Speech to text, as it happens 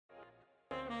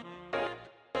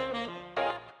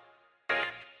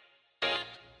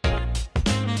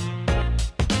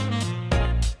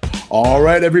All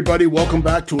right, everybody, welcome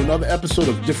back to another episode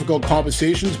of Difficult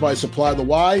Conversations by Supply the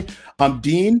Why. I'm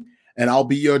Dean, and I'll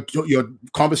be your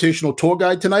conversational tour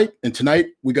guide tonight. And tonight,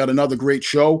 we got another great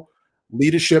show,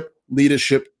 Leadership,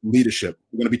 Leadership, Leadership.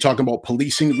 We're going to be talking about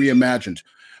policing reimagined.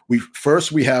 We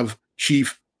have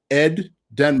Chief Ed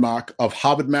Denmark of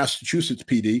Harvard, Massachusetts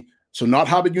PD. So not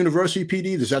Harvard University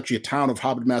PD, there's actually a town of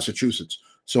Harvard, Massachusetts.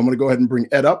 So I'm going to go ahead and bring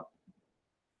Ed up.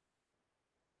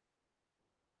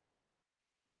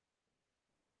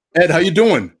 Ed, how you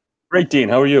doing? Great, Dean.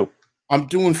 How are you? I'm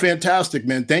doing fantastic,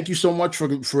 man. Thank you so much for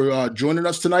joining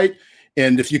us tonight.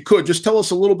 And if you could, just tell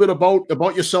us a little bit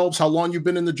about yourselves, how long you've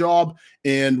been in the job,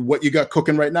 and what you got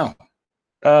cooking right now.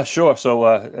 Sure. So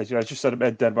as you said, I'm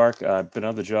Ed Denmark. I've been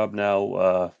on the job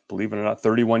now, believe it or not,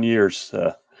 31 years.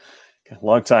 A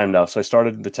long time now. So I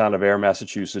started in the town of Ayer,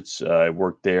 Massachusetts. I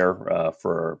worked there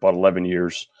for about 11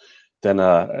 years. Then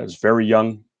I was very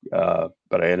young, but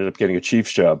I ended up getting a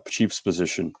chief's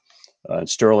position in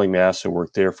Sterling, Mass. I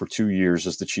worked there for 2 years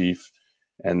as the chief.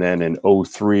 And then in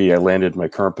 2003, I landed my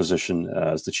current position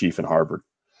as the chief in Harvard.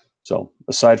 So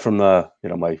aside from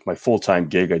my full-time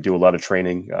gig, I do a lot of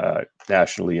training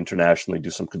nationally, internationally, do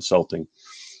some consulting.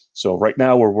 So right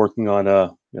now we're working on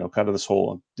kind of this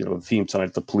whole theme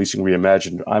tonight, the policing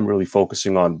reimagined. I'm really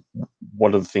focusing on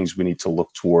what are the things we need to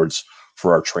look towards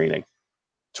for our training,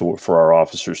 for our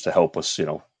officers to help us,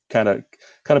 kind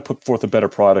of put forth a better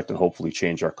product and hopefully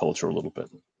change our culture a little bit.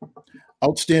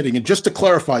 Outstanding. And just to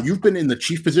clarify, you've been in the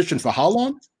chief position for how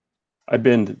long? I've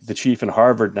been the chief in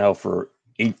Harvard now for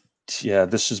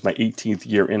this is my 18th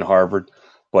year in Harvard,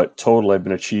 but total I've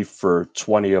been a chief for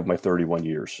 20 of my 31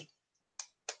 years.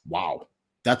 Wow,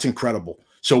 that's incredible.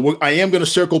 So I am going to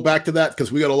circle back to that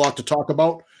because we got a lot to talk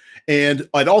about. And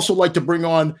I'd also like to bring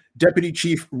on Deputy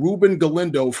Chief Ruben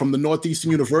Galindo from the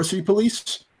Northeastern University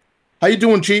Police. How you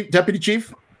doing, Deputy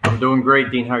Chief? I'm doing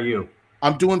great, Dean. How are you?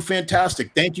 I'm doing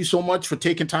fantastic. Thank you so much for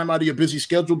taking time out of your busy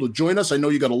schedule to join us. I know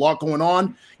you got a lot going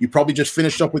on. You probably just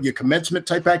finished up with your commencement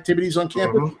type activities on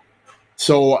campus. Mm-hmm.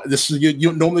 So this is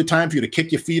normally time for you to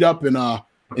kick your feet up and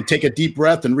take a deep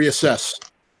breath and reassess.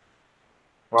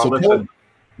 Well, listen,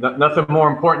 nothing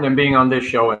more important than being on this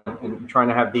show and trying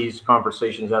to have these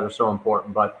conversations that are so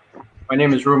important. But my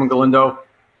name is Ruben Galindo.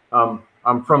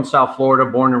 I'm from South Florida,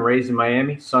 born and raised in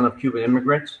Miami, son of Cuban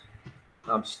immigrants.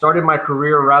 Started my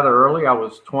career rather early. I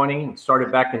was 20 and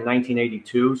started back in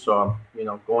 1982. So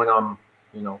I'm, going on,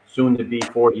 soon to be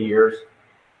 40 years.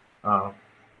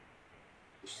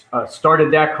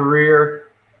 Started that career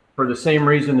for the same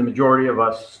reason the majority of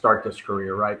us start this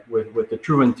career, right? With the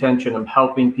true intention of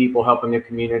helping people, helping the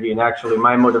community. And actually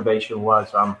my motivation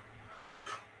was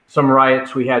some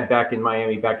riots we had back in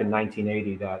Miami back in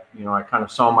 1980 that, I kind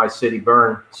of saw my city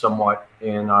burn somewhat.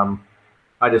 And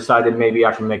I decided maybe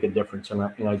I can make a difference. And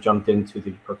I jumped into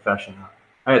the profession.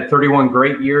 I had 31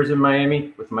 great years in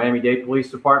Miami with Miami-Dade Police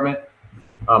Department.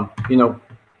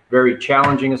 Very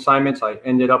challenging assignments. I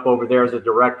ended up over there as a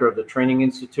director of the Training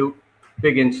Institute.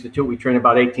 Big institute. We train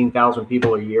about 18,000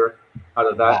 people a year out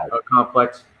of that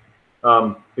complex.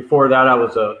 Before that, I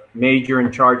was a major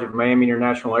in charge of Miami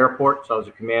International Airport. So I was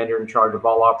a commander in charge of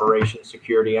all operations,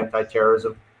 security,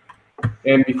 anti-terrorism.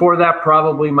 And before that,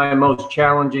 probably my most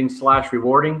challenging /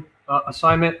 rewarding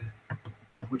assignment,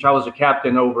 which I was a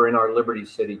captain over in our Liberty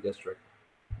City district.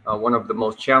 One of the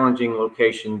most challenging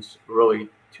locations really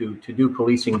to do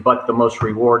policing, but the most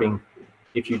rewarding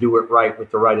if you do it right with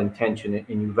the right intention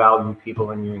and you value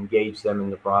people and you engage them in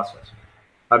the process.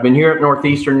 I've been here at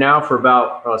Northeastern now for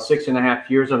about 6.5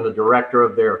 years. I'm the director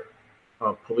of their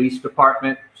police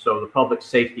department. So the public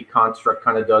safety construct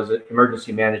kind of does it,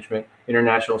 emergency management,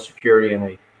 international security, and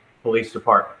a police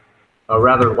department.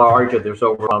 Rather large, there's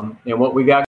over. And what we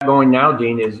got going now,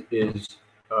 Dean, is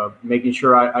making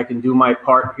sure I can do my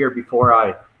part here before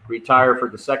I retire for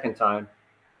the second time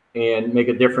and make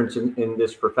a difference in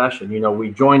this profession.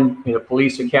 We joined in a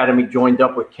police academy, joined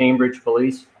up with Cambridge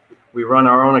Police. We run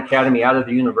our own academy out of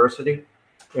the university,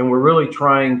 and we're really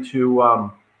trying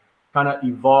to kind of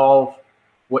evolve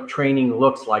what training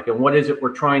looks like and what is it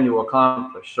we're trying to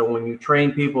accomplish. So when you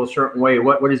train people a certain way,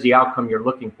 what is the outcome you're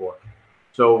looking for?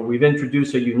 So we've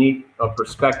introduced a unique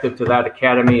perspective to that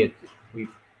academy.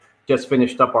 We've just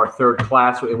finished up our third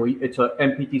class, and it's a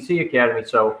MPTC academy,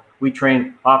 so we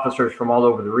train officers from all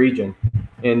over the region,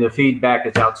 and the feedback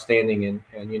is outstanding. And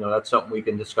that's something we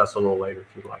can discuss a little later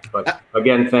if you like. But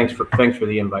again, thanks for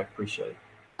the invite. Appreciate it.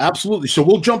 Absolutely. So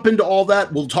we'll jump into all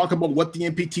that. We'll talk about what the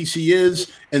MPTC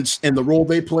is and the role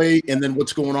they play, and then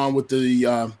what's going on with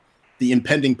the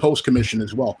impending post commission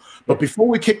as well. But before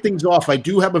we kick things off, I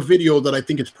do have a video that I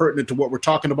think is pertinent to what we're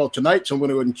talking about tonight. So I'm going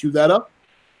to go ahead and cue that up.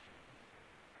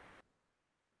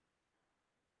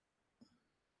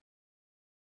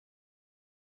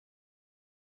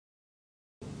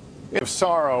 Of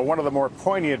sorrow, one of the more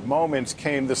poignant moments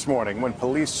came this morning when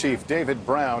Police Chief David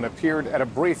Brown appeared at a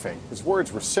briefing. His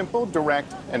words were simple,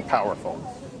 direct, and powerful.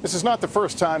 This is not the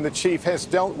first time the chief has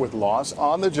dealt with loss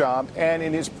on the job and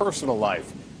in his personal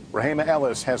life. Rahima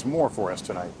Ellis has more for us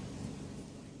tonight.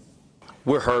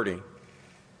 We're hurting.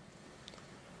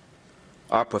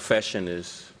 Our profession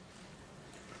is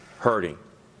hurting.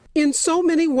 In so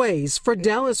many ways, for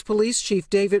Dallas Police Chief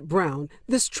David Brown,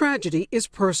 this tragedy is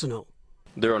personal.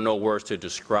 There are no words to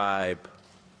describe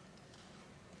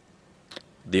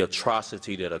the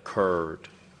atrocity that occurred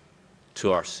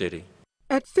to our city.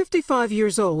 At 55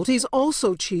 years old, he's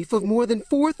also chief of more than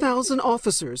 4,000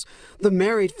 officers. The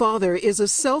married father is a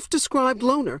self-described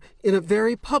loner in a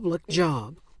very public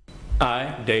job.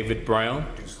 I, David Brown.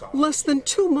 Less than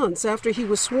 2 months after he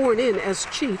was sworn in as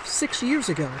chief 6 years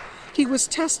ago, he was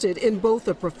tested in both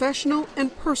a professional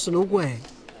and personal way.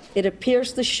 It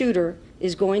appears the shooter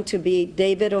is going to be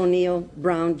David O'Neill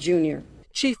Brown, Jr.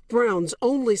 Chief Brown's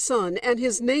only son and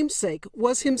his namesake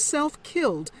was himself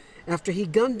killed after he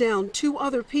gunned down 2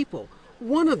 other people,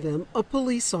 one of them a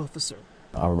police officer.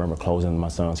 I remember closing my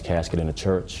son's casket in the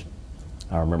church.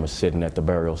 I remember sitting at the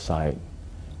burial site,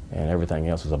 and everything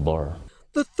else was a blur.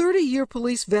 The 30-year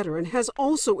police veteran has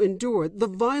also endured the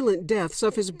violent deaths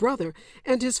of his brother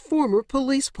and his former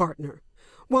police partner.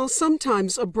 While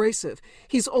sometimes abrasive,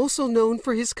 he's also known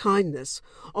for his kindness,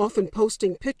 often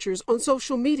posting pictures on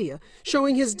social media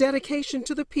showing his dedication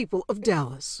to the people of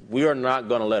Dallas. We are not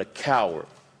going to let a coward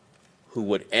who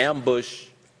would ambush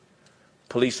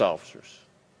police officers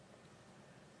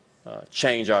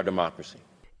change our democracy.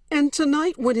 And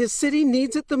tonight, when his city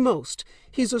needs it the most,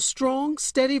 he's a strong,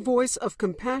 steady voice of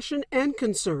compassion and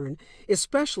concern,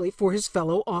 especially for his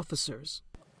fellow officers.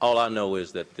 All I know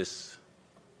is that this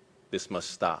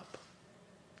must stop,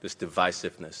 this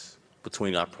divisiveness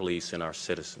between our police and our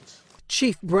citizens.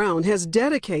 Chief Brown has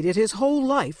dedicated his whole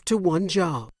life to one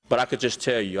job. But I could just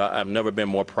tell you, I've never been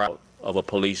more proud of a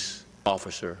police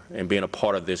officer and being a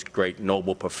part of this great,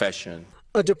 noble profession.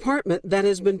 A department that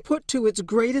has been put to its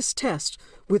greatest test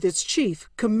with its chief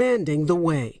commanding the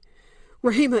way.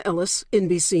 Rahima Ellis,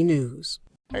 NBC News.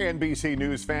 Hey, NBC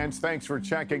News fans, thanks for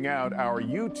checking out our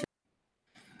YouTube.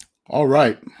 All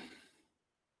right.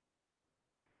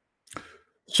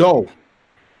 So,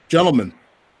 gentlemen,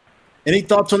 any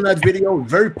thoughts on that video?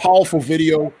 Very powerful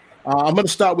video. I'm going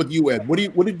to start with you, Ed. What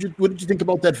did you think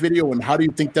about that video, and how do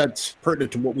you think that's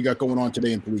pertinent to what we got going on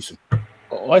today in policing?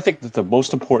 Well, I think that the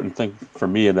most important thing for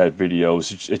me in that video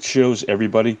is it shows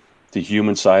everybody the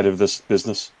human side of this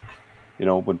business. You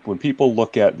know, when people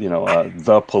look at,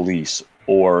 the police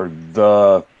or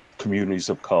the communities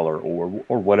of color or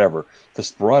whatever,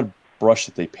 this broad brush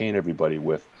that they paint everybody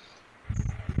with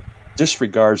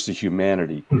disregards the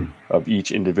humanity of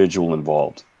each individual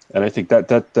involved. And I think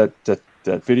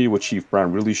that video with Chief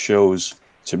Brown really shows,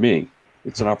 to me,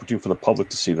 it's an opportunity for the public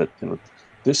to see that,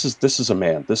 this is a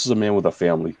man. This is a man with a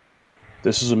family.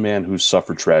 This is a man who's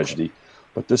suffered tragedy,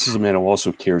 but this is a man who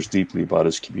also cares deeply about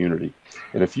his community.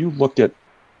 And if you look at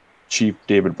Chief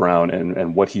David Brown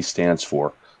and what he stands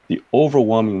for, the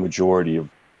overwhelming majority of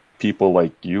people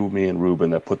like you, me, and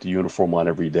Ruben that put the uniform on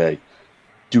every day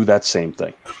do that same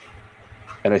thing.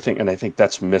 And I think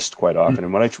that's missed quite often.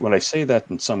 And when I say that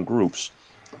in some groups,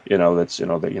 that's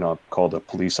called a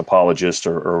police apologist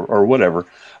or whatever.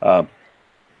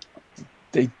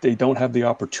 They don't have the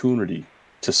opportunity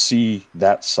to see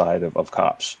that side of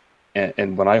cops.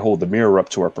 And when I hold the mirror up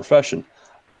to our profession,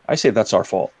 I say that's our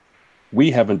fault. We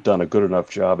haven't done a good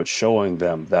enough job at showing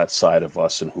them that side of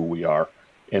us and who we are.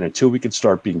 And until we can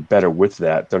start being better with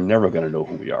that, they're never going to know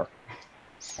who we are.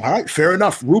 All right, fair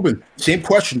enough. Ruben, same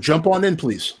question. Jump on in,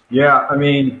 please. Yeah, I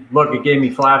mean, look, it gave me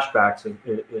flashbacks,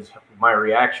 is my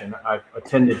reaction. I've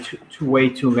attended way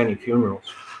too many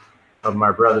funerals of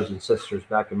my brothers and sisters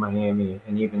back in Miami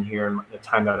and even here in the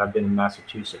time that I've been in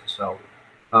Massachusetts. So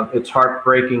it's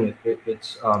heartbreaking.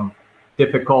 It's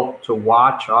difficult to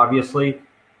watch, obviously.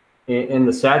 And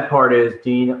the sad part is,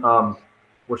 Dean,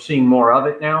 we're seeing more of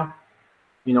it now.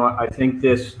 I think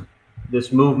this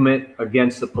movement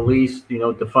against the police,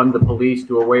 defund the police,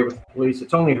 do away with the police,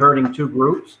 it's only hurting 2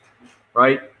 groups,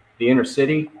 right? The inner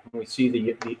city, we see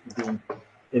the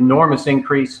enormous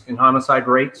increase in homicide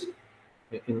rates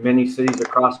in many cities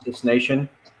across this nation.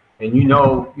 And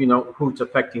who it's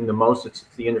affecting the most. It's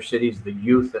the inner cities, the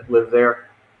youth that live there.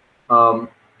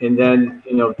 And then,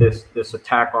 this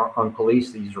attack on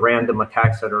police, these random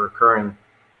attacks that are occurring.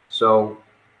 So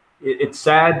it's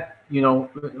sad,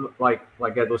 like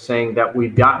Ed was saying, that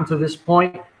we've gotten to this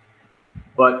point.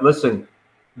 But listen,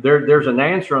 there's an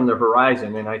answer on the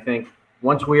horizon. And I think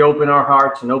once we open our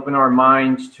hearts and open our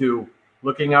minds to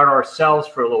looking at ourselves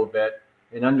for a little bit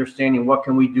and understanding what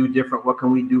can we do different, what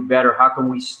can we do better, how can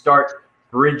we start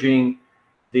bridging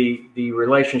the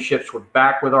relationships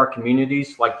back with our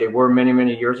communities like they were many,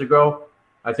 many years ago,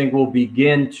 I think we'll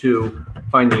begin to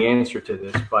find the answer to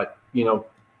this. But,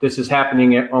 this is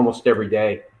happening almost every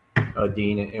day,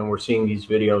 Dean, and we're seeing these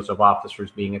videos of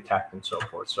officers being attacked and so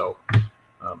forth. So,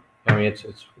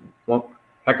 it's one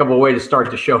heck of a way to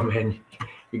start the show, man.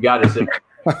 You got us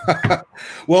there.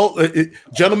 Well,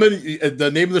 gentlemen,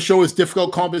 the name of the show is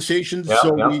Difficult Conversations.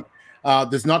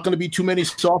 There's not going to be too many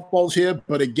softballs here.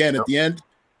 But again, at the end,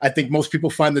 I think most people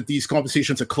find that these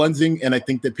conversations are cleansing, and I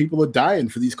think that people are dying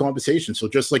for these conversations. So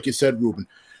just like you said, Ruben.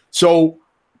 So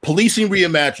policing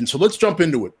reimagined. So let's jump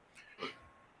into it.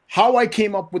 How I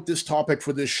came up with this topic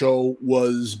for this show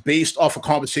was based off a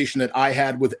conversation that I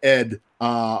had with Ed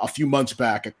a few months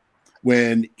back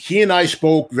when he and I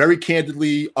spoke very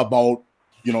candidly about,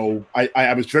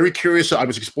 I was very curious. I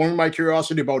was exploring my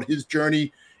curiosity about his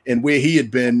journey and where he had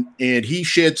been. And he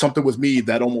shared something with me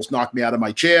that almost knocked me out of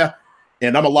my chair.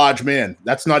 And I'm a large man.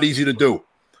 That's not easy to do.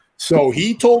 So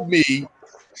he told me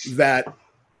that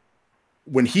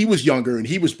when he was younger and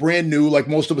he was brand new, like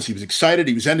most of us, he was excited.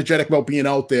 He was energetic about being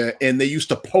out there. And they used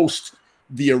to post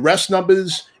the arrest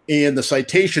numbers and the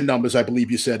citation numbers, I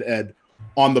believe you said, Ed,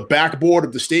 on the backboard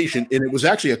of the station. And it was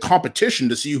actually a competition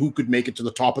to see who could make it to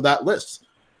the top of that list.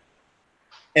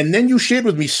 And then you shared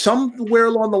with me somewhere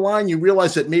along the line, you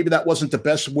realized that maybe that wasn't the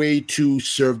best way to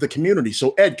serve the community.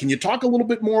 So Ed, can you talk a little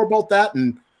bit more about that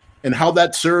and how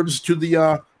that serves to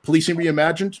the policing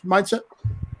reimagined mindset?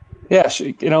 Yes.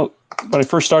 When I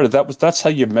first started, that's how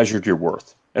you measured your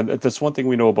worth. And that's one thing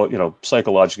we know about,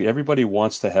 psychologically, everybody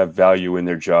wants to have value in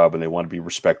their job and they want to be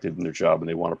respected in their job and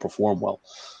they want to perform well.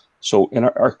 So in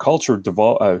our culture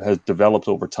has developed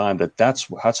over time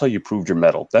that's how you proved your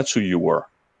mettle. That's who you were.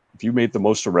 If you made the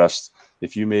most arrests,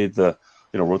 if you made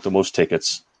wrote the most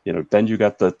tickets, then you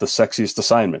got the sexiest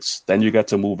assignments. Then you got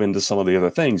to move into some of the other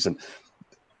things. And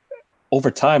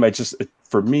over time,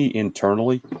 for me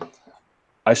internally,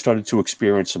 I started to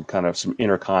experience some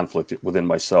inner conflict within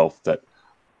myself that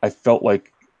I felt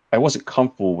like I wasn't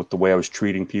comfortable with the way I was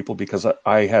treating people because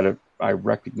I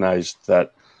recognized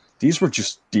that these were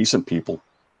just decent people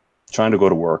trying to go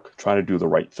to work, trying to do the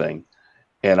right thing.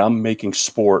 And I'm making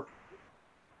sport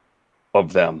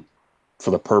of them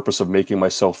for the purpose of making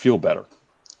myself feel better.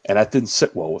 And that didn't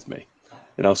sit well with me.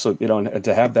 And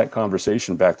to have that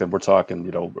conversation back then, we're talking,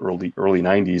 early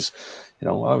 90s,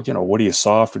 what are you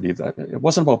soft? It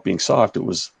wasn't about being soft. It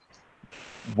was,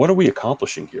 what are we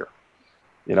accomplishing here?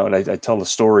 And I tell the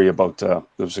story about, there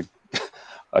was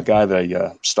a guy that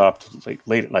I stopped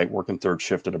late at night working third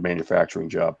shift at a manufacturing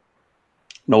job.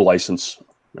 No license,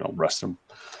 arrest him.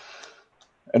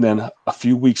 And then a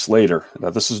few weeks later, now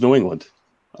this is New England,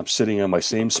 I'm sitting on my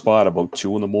same spot about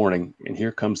 2 a.m. and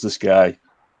here comes this guy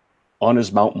on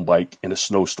his mountain bike in a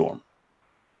snowstorm,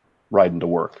 riding to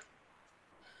work.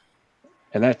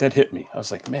 And that hit me. I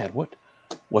was like, man, what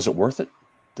was it worth it?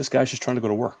 This guy's just trying to go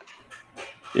to work.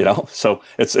 So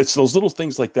it's those little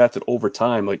things like that over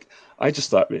time, I just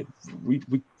thought, man, we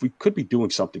could be doing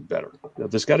something better.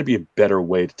 There's got to be a better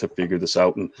way to figure this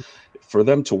out. And for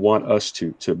them to want us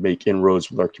to make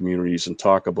inroads with our communities and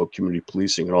talk about community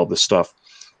policing and all this stuff,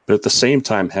 but at the same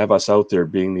time, have us out there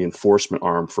being the enforcement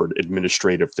arm for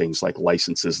administrative things like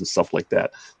licenses and stuff like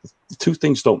that. The two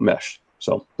things don't mesh.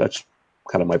 So that's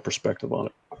kind of my perspective on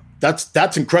it.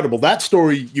 That's incredible. That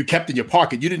story you kept in your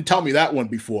pocket. You didn't tell me that one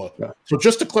before. Yeah. So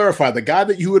just to clarify, the guy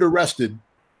that you had arrested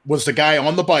was the guy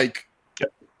on the bike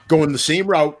going the same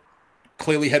route,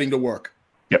 clearly heading to work.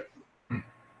 Yep.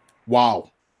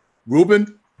 Wow.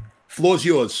 Ruben, floor's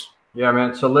yours. Yeah,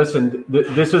 man. So listen,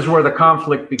 this is where the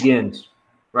conflict begins,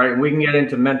 right? And we can get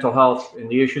into mental health and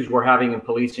the issues we're having in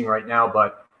policing right now,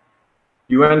 but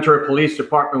you enter a police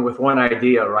department with one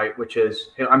idea, right? Which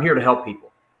is, I'm here to help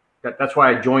people. That's why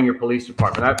I joined your police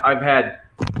department. I've had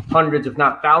hundreds, if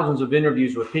not thousands, of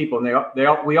interviews with people,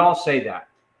 and we all say that.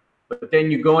 But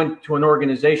then you go into an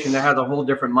organization that has a whole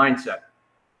different mindset,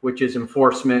 which is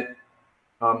enforcement,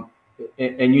 and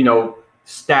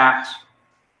stats.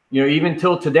 Even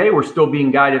till today, we're still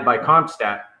being guided by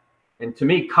CompStat, and to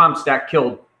me, CompStat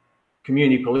killed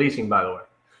community policing. By the way.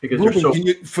 Because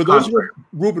Ruben,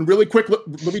 Ruben, really quick, let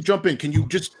me jump in. Can you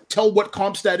just tell what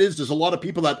CompStat is? There's a lot of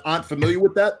people that aren't familiar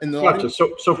with that.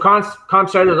 So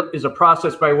CompStat is a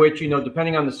process by which,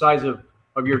 depending on the size of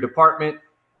your department,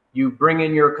 you bring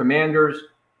in your commanders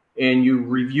and you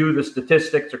review the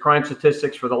statistics, the crime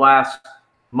statistics for the last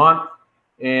month,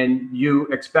 and you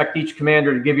expect each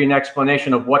commander to give you an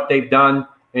explanation of what they've done.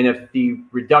 And if the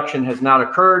reduction has not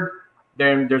occurred,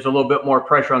 then there's a little bit more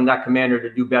pressure on that commander to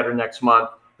do better next month.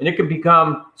 And it can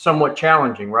become somewhat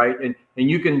challenging, right? And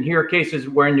you can hear cases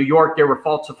where in New York they were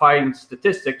falsifying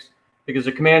statistics because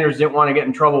the commanders didn't want to get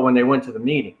in trouble when they went to the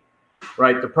meeting,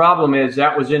 right? The problem is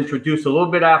that was introduced a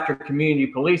little bit after community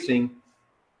policing,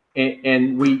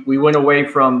 and we went away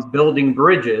from building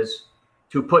bridges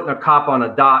to putting a cop on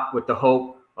a dot with the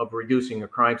hope of reducing a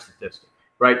crime statistic,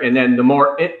 right? And then the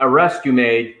more arrests you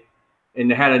made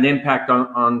and it had an impact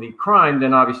on the crime,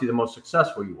 then obviously the more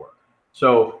successful you were.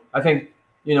 So I think,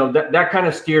 that kind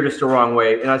of steered us the wrong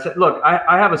way. And I said, look,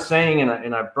 I have a saying,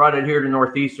 and I brought it here to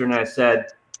Northeastern, and I said,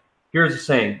 here's the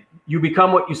saying: you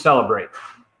become what you celebrate.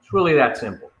 It's really that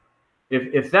simple.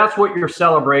 If that's what you're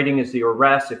celebrating is the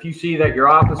arrest, if you see that your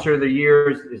officer of the year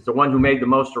is the one who made the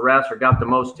most arrests or got the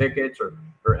most tickets or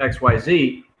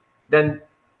XYZ, then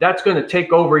that's going to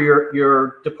take over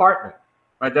your department,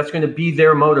 right? That's going to be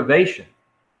their motivation,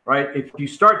 right? If you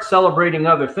start celebrating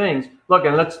other things, look,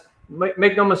 and let's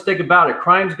make no mistake about it,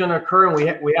 crime's going to occur,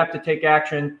 and we have to take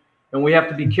action, and we have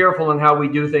to be careful in how we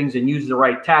do things and use the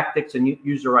right tactics and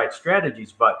use the right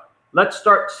strategies. But let's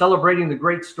start celebrating the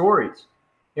great stories.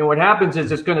 And what happens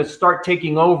is it's going to start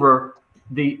taking over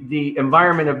the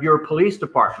environment of your police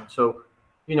department. So,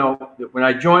 when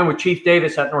I joined with Chief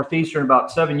Davis at Northeastern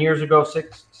about 7 years ago,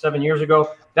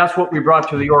 that's what we brought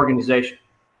to the organization.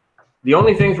 The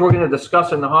only things we're going to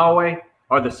discuss in the hallway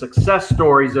are the success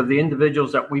stories of the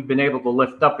individuals that we've been able to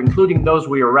lift up, including those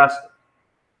we arrested.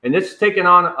 And this has taken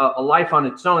on a life on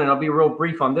its own, and I'll be real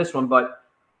brief on this one. But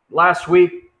last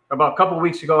week, about a couple of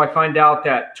weeks ago, I find out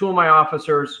that two of my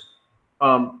officers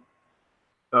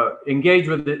engaged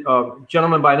with a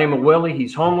gentleman by the name of Willie.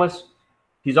 He's homeless.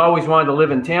 He's always wanted to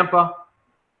live in Tampa.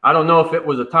 I don't know if it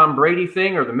was a Tom Brady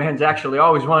thing or the man's actually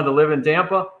always wanted to live in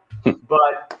Tampa,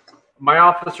 but my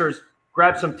officers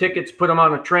grabbed some tickets, put him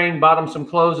on a train, bought him some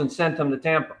clothes, and sent him to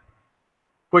Tampa.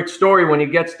 Quick story, when he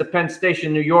gets to Penn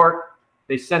Station, New York,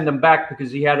 they send him back because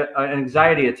he had an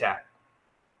anxiety attack.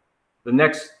 The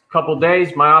next couple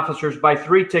days, my officers buy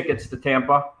 3 tickets to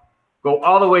Tampa, go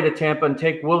all the way to Tampa and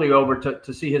take Willie over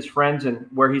to see his friends and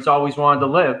where he's always wanted to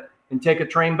live, and take a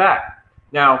train back.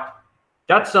 Now,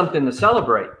 that's something to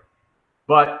celebrate,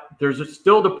 but there's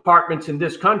still departments in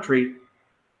this country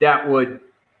that would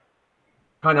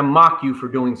kind of mock you for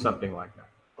doing something like that.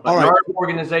 But in our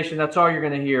organization, that's all you're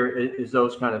going to hear is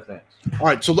those kind of things. All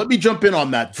right, so let me jump in on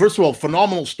that. First of all,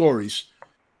 phenomenal stories,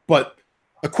 but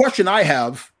a question I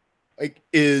have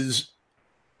is,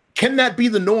 can that be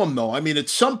the norm, though? I mean, at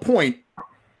some point,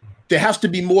 there has to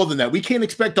be more than that. We can't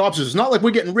expect officers. It's not like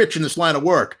we're getting rich in this line of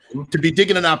work to be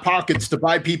digging in our pockets to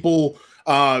buy people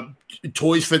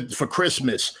toys for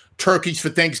Christmas, turkeys for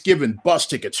Thanksgiving, bus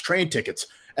tickets, train tickets.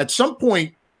 At some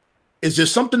point, is there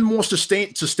something more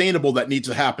sustainable that needs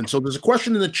to happen? So there's a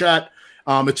question in the chat.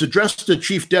 It's addressed to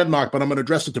Chief Denmark, but I'm going to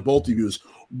address it to both of you.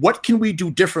 What can we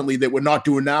do differently that we're not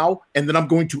doing now? And then I'm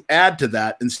going to add to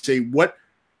that and say what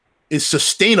is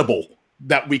sustainable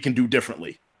that we can do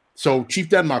differently. So, Chief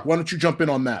Denmark, why don't you jump in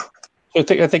on that? I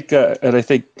think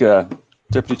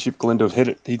Deputy Chief Galindo hit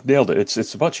it. He nailed it.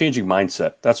 It's about changing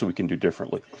mindset. That's what we can do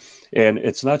differently, and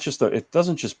it's not just it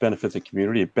doesn't just benefit the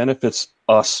community. It benefits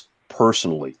us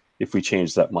personally if we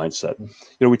change that mindset.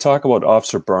 We talk about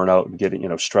officer burnout and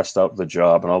getting stressed out of the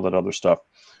job and all that other stuff.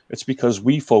 It's because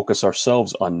we focus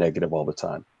ourselves on negative all the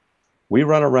time. We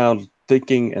run around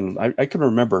thinking, and I can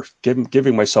remember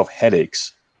giving myself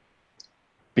headaches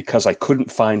because I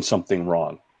couldn't find something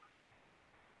wrong.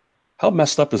 How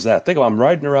messed up is that? Think about, I'm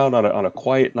riding around on a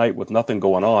quiet night with nothing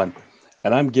going on,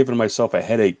 and I'm giving myself a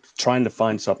headache trying to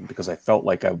find something because I felt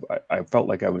like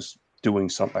I was doing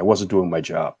something. I wasn't doing my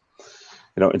job.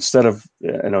 Instead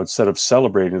of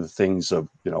celebrating the things of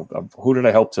who did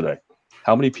I help today?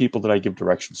 How many people did I give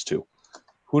directions to?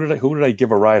 Who did I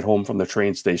give a ride home from the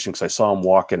train station because I saw him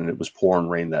walking and it was pouring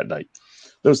rain that night?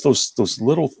 Those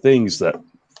little things that,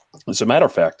 as a matter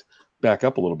of fact, back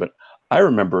up a little bit. I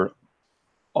remember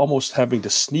almost having to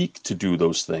sneak to do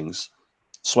those things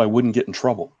so I wouldn't get in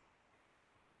trouble.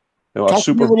 Talk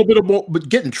to me a little bit about, but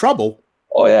get in trouble.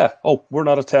 Oh yeah. Oh, we're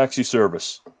not a taxi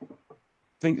service.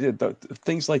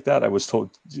 Things like that. I was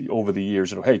told over the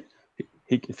years, hey,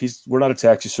 we're not a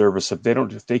taxi service.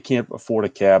 If they can't afford a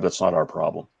cab, that's not our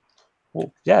problem.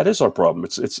 Well, yeah, it is our problem.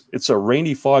 It's a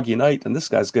rainy, foggy night, and this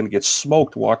guy's going to get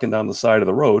smoked walking down the side of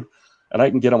the road, and I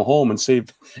can get him home and save,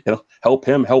 help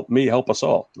him, help me, help us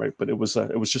all, right? But it was a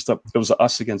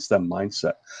us against them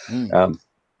mindset. And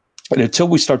until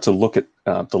we start to look at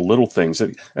the little things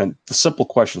and the simple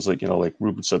questions, like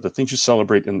Ruben said, the things you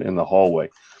celebrate in the hallway,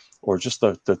 or just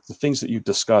the things that you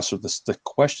discuss, or the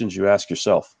questions you ask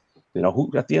yourself.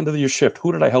 Who at the end of your shift,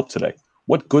 who did I help today?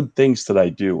 what good things did I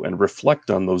do, and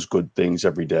reflect on those good things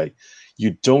every day.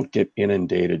 You don't get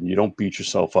inundated and you don't beat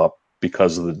yourself up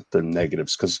because of the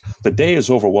negatives, because the day is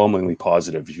overwhelmingly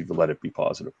positive if you let it be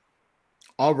positive.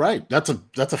 All right. That's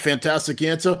a fantastic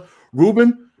answer.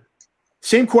 Ruben,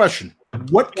 same question.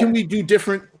 What can we do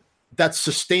different that's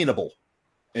sustainable?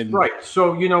 And right.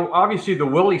 So, obviously the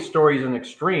Willie story is an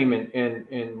extreme.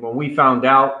 And when we found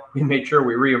out, we made sure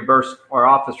we reimbursed our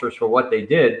officers for what they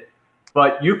did.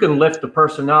 But you can lift the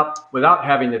person up without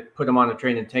having to put them on a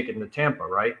train and take it to Tampa,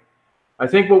 right? I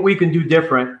think what we can do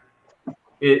different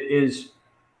is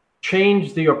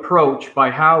change the approach by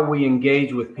how we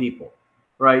engage with people,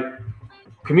 right?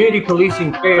 Community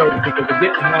policing failed because it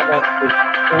didn't have at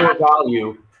its core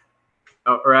value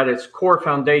or at its core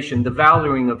foundation, the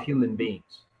valuing of human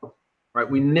beings, right?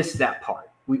 We missed that part.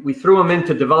 We threw them in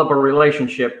to develop a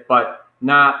relationship, but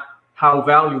not how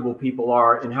valuable people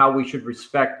are and how we should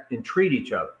respect and treat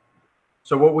each other.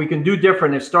 So what we can do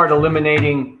different is start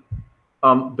eliminating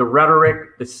the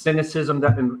rhetoric, the cynicism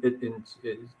that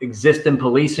exists in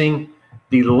policing,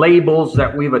 the labels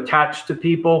that we've attached to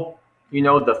people,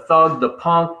 the thug, the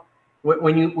punk.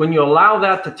 When you allow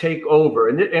that to take over,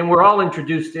 and we're all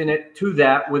introduced to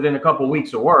that within a couple of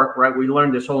weeks of work, right? We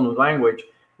learned this whole new language.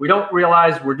 We don't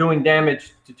realize we're doing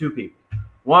damage to two people.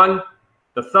 One,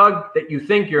 the thug that you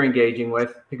think you're engaging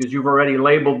with, because you've already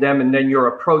labeled them, and then your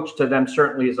approach to them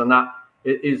certainly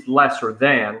is lesser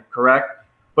than, correct?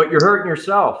 But you're hurting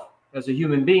yourself as a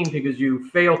human being because you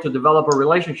fail to develop a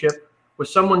relationship with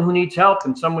someone who needs help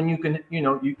and someone you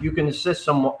can assist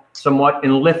somewhat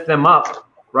and lift them up,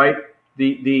 right?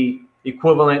 The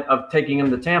equivalent of taking him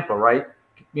to Tampa, right?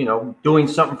 Doing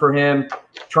something for him,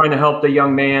 trying to help the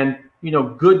young man,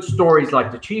 good stories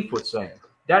like the chief was saying.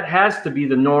 That has to be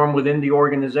the norm within the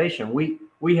organization.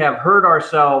 We have hurt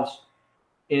ourselves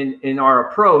in our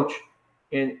approach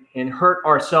and hurt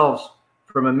ourselves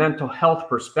from a mental health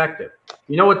perspective.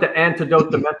 You know what the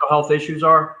antidote to mental health issues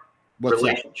are? What's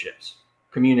relationships,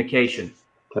 communication,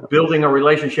 building a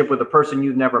relationship with a person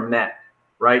you've never met,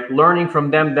 right? Learning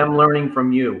from them learning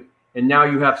from you. And now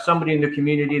you have somebody in the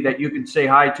community that you can say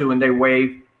hi to and they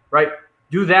wave, right?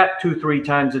 Do that 2-3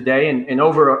 times a day. And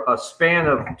over a span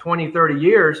of 20, 30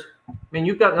 years,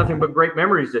 you've got nothing but great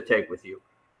memories to take with you.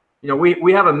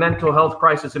 We have a mental health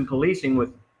crisis in policing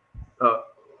with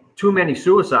too many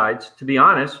suicides, to be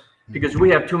honest, because we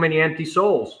have too many empty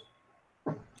souls,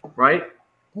 right?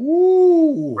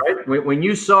 Ooh. Right. When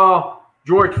you saw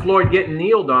George Floyd getting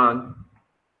kneeled on,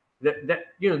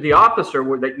 the officer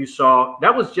that you saw,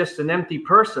 that was just an empty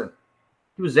person.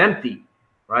 He was empty,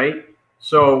 right?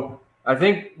 So I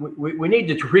think we need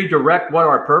to redirect what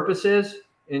our purpose is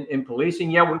in policing.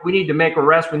 Yeah, we need to make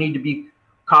arrests. We need to be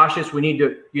cautious. We need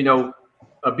to,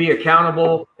 be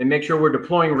accountable and make sure we're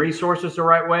deploying resources the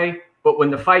right way. But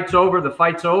when the fight's over, the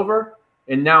fight's over.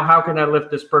 And now how can I lift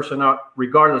this person up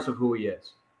regardless of who he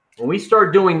is? When we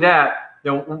start doing that,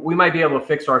 then we might be able to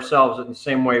fix ourselves in the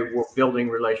same way we're building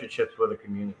relationships with a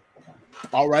community.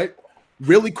 All right.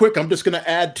 Really quick, I'm just going to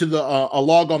add to the a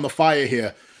log on the fire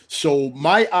here. So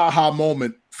my aha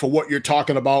moment for what you're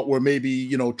talking about, where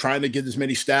maybe, trying to get as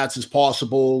many stats as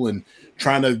possible and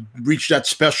trying to reach that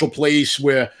special place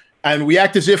where, and we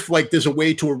act as if like there's a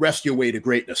way to arrest your way to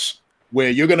greatness,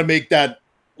 where you're going to make that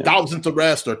 1,000th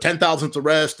arrest or 10,000th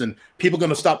arrest and people are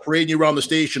going to stop parading you around the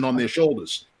station on their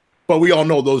shoulders. But we all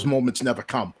know those moments never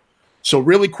come. So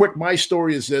really quick, my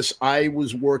story is this. I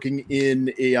was working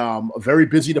in a very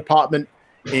busy department,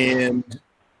 and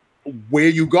where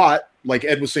you got, like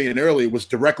Ed was saying earlier, was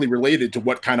directly related to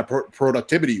what kind of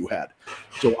productivity you had.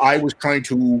 So I was trying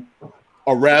to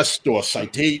arrest or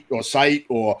cite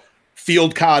or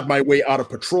field card my way out of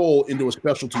patrol into a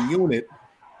specialty unit.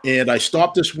 And I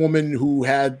stopped this woman who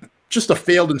had just a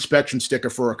failed inspection sticker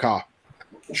for a car.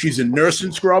 She's in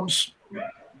nursing scrubs.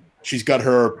 She's got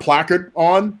her placard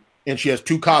on, and she has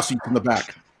 2 car seats in the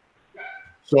back.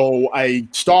 So I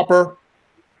stop her.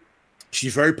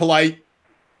 She's very polite.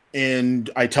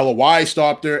 And I tell her why I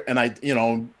stopped her. And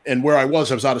and where I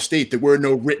was out of state. There were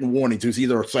no written warnings. It was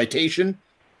either a citation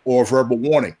or a verbal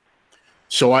warning.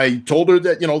 So I told her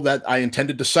that, that I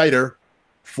intended to cite her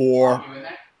for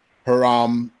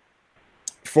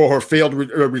her failed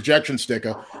rejection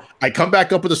sticker. I come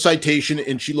back up with a citation,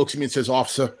 and she looks at me and says,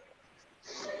 "Officer,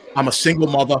 I'm a single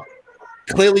mother.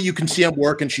 Clearly you can see I'm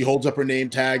working." She holds up her name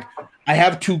tag. I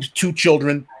have two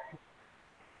children.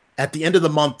 At the end of the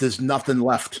month, there's nothing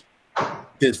left.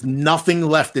 There's nothing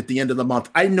left at the end of the month.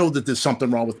 I know that there's something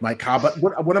wrong with my car, but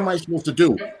what am I supposed to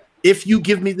do? If you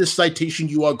give me this citation,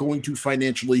 you are going to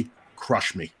financially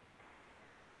crush me.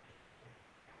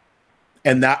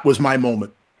 And that was my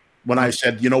moment. when I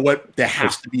said, you know what, there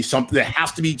has to be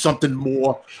something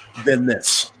more than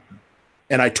this.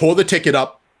 And I tore the ticket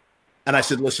up and I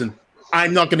said, listen,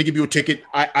 I'm not going to give you a ticket.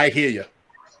 I hear you,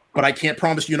 but I can't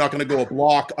promise you're not going to go a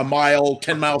block, a mile,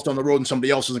 10 miles down the road and somebody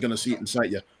else isn't going to see it and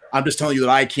cite you. I'm just telling you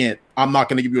that I'm not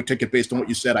going to give you a ticket based on what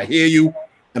you said. I hear you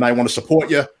and I want to support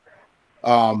you.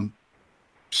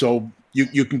 So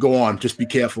you can go on, just be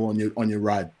careful on your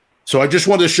ride. So I just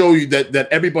wanted to show you that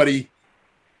everybody,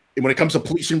 when it comes to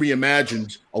policing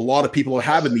reimagined, a lot of people are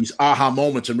having these aha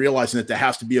moments and realizing that there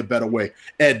has to be a better way.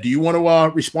 Ed, do you want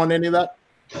to respond to any of that?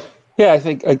 Yeah, I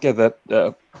think I get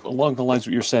that along the lines of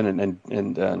what you're saying,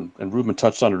 and Ruben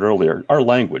touched on it earlier. Our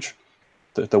language,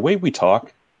 the way we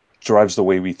talk, drives the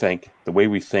way we think. The way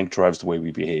we think drives the way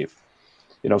we behave.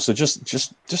 So just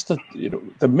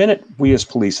the minute we as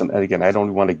police, and again, I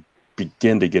don't want to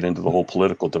begin to get into the whole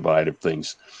political divide of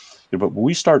things, but when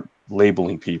we start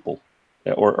labeling people,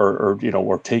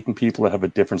 or taking people that have a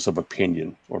difference of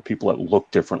opinion or people that look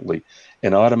differently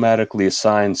and automatically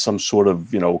assign some sort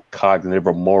of, cognitive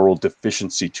or moral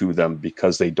deficiency to them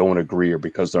because they don't agree or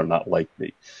because they're not like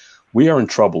me, we are in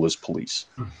trouble as police.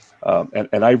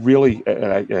 And I really,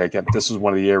 again, this is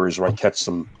one of the areas where I catch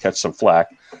some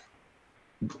flack.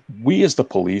 We as the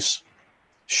police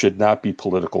should not be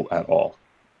political at all.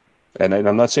 And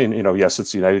I'm not saying, yes,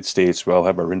 it's the United States. We all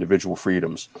have our individual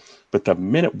freedoms. But the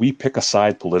minute we pick a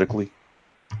side politically,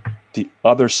 the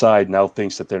other side now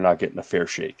thinks that they're not getting a fair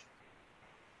shake.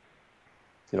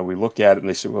 We look at it and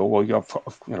they say, well, you're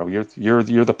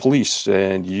the police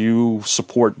and you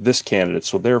support this candidate.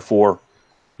 So therefore,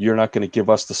 you're not going to give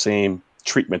us the same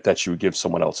treatment that you would give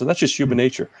someone else. And that's just human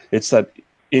nature. It's that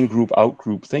in-group,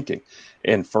 out-group thinking.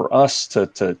 And for us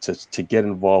to get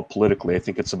involved politically, I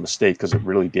think it's a mistake because it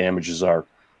really damages our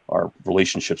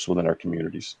relationships within our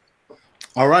communities.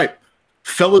 All right,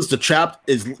 fellas, the chat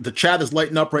is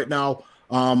lighting up right now.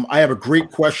 I have a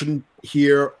great question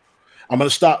here. I'm going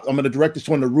to direct this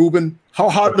one to Ruben. How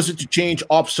hard is it to change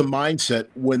officer mindset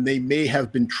when they may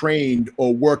have been trained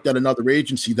or worked at another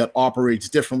agency that operates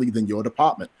differently than your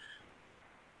department?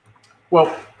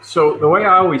 Well, so the way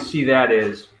I always see that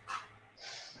is,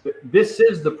 this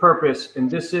is the purpose and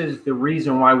this is the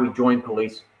reason why we joined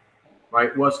police,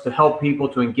 right? Was to help people,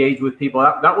 to engage with people.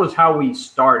 That was how we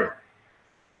started.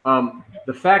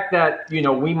 The fact that,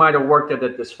 we might have worked at a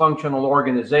dysfunctional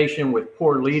organization with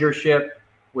poor leadership,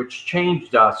 which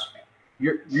changed us,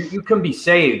 you can be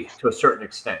saved to a certain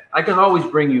extent. I can always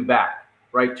bring you back,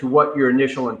 right, to what your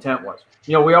initial intent was.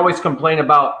 We always complain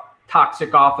about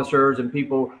toxic officers and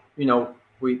people,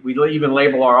 we even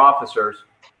label our officers.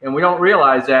 And we don't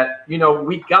realize that, we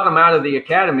got them out of the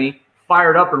academy,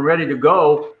 fired up and ready to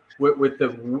go with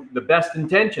the best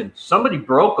intentions. Somebody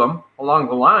broke them along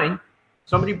the line.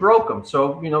 Somebody broke them.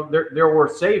 So, they're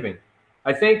worth saving.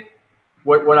 I think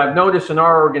what I've noticed in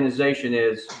our organization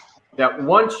is that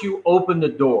once you open the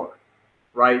door,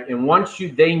 right, and once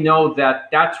they know that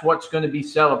that's what's going to be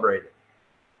celebrated,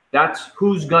 that's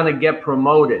who's going to get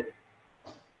promoted,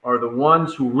 are the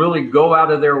ones who really go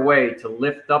out of their way to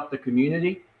lift up the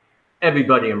community.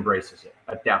 Everybody embraces it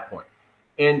at that point.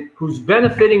 And who's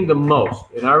benefiting the most?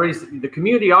 And the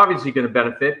community obviously going to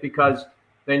benefit because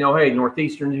they know, hey,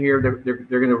 Northeastern here, they're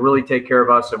going to really take care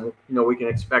of us, and we can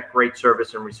expect great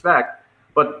service and respect.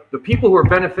 But the people who are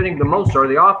benefiting the most are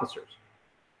the officers,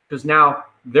 because now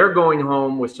they're going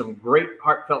home with some great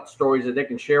heartfelt stories that they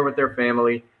can share with their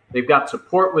family. They've got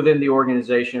support within the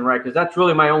organization, right? Because that's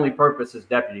really my only purpose as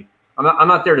deputy. I'm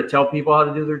not there to tell people how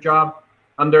to do their job.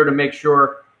 I'm there to make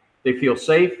sure they feel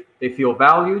safe, they feel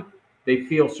valued, they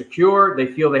feel secure, they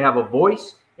feel they have a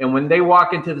voice. And when they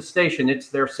walk into the station, it's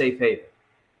their safe haven.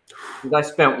 Because I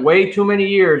spent way too many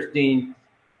years, Dean,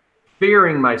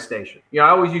 fearing my station. I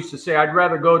always used to say I'd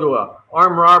rather go to an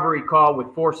armed robbery call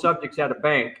with 4 subjects at a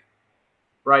bank,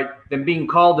 right, than being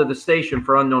called to the station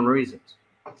for unknown reasons.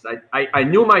 So I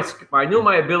knew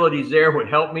my abilities there would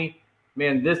help me.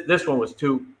 Man, this one was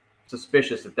too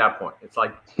suspicious at that point. It's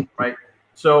like, right.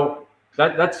 So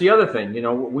that's the other thing.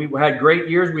 We've had great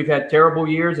years, we've had terrible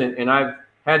years, and I've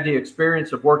had the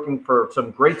experience of working for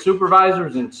some great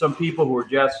supervisors and some people who are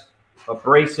just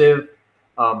abrasive,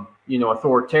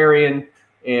 authoritarian,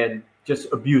 and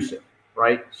just abusive,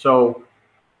 right? So,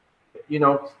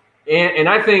 and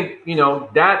I think,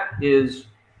 that is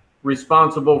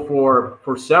responsible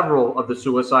for several of the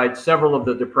suicides, several of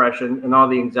the depression, and all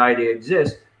the anxiety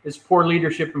exists, is poor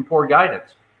leadership and poor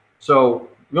guidance. So,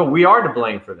 we are to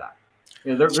blame for that.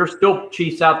 There's still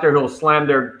chiefs out there who'll slam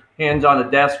their hands on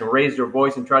a desk and raise their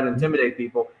voice and try to intimidate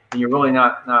people, and you're really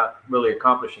not really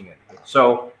accomplishing anything.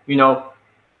 So,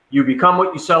 you become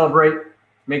what you celebrate.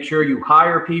 Make sure you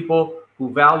hire people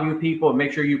who value people, and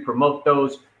make sure you promote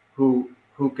those who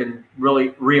can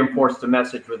really reinforce the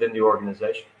message within the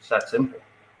organization. It's that simple.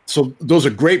 So those are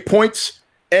great points.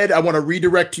 Ed, I want to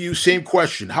redirect to you. Same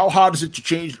question. How hard is it to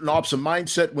change an officer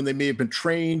mindset when they may have been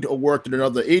trained or worked in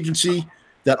another agency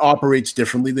that operates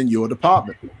differently than your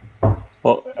department?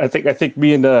 Well, I think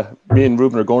me and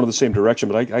Ruben are going in the same direction,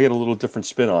 but I get a little different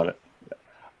spin on it.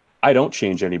 I don't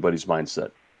change anybody's mindset.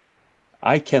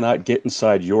 I cannot get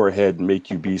inside your head and make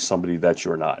you be somebody that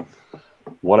you're not.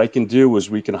 What I can do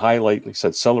is we can highlight, like I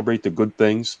said, celebrate the good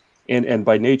things. And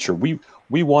by nature, we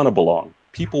want to belong.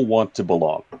 People want to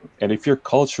belong. And if your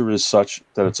culture is such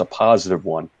that it's a positive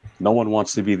one, no one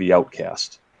wants to be the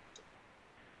outcast.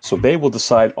 So they will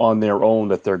decide on their own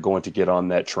that they're going to get on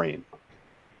that train.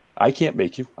 I can't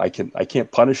make you. I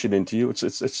can't punish it into you. It's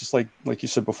just like you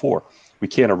said before. We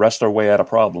can't arrest our way out of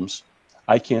problems.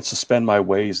 I can't suspend my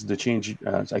ways to change.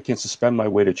 I can't suspend my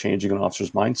way to changing an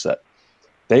officer's mindset.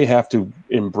 They have to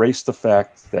embrace the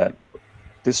fact that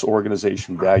this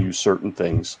organization values certain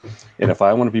things, and if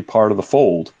I want to be part of the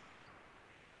fold,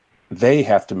 they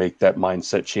have to make that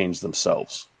mindset change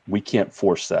themselves. We can't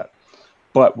force that,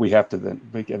 but we have to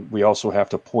we also have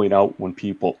to point out when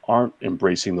people aren't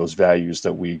embracing those values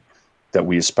that we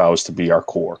espouse to be our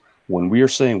core. When we are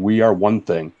saying we are one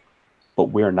thing, but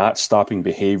we're not stopping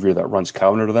behavior that runs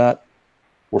counter to that,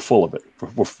 we're full of it.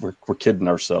 We're kidding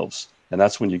ourselves. And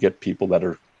that's when you get people that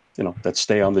are, that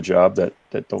stay on the job that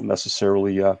don't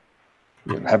necessarily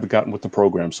haven't gotten with the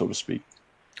program, so to speak.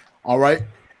 All right.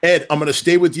 Ed, I'm going to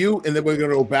stay with you, and then we're going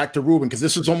to go back to Ruben, because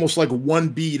this is almost like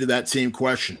 1B to that same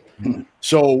question.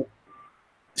 So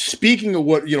speaking of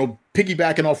what,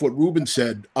 piggybacking off what Ruben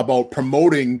said about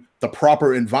promoting the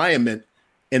proper environment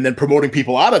and then promoting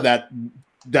people out of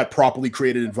that properly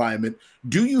created environment,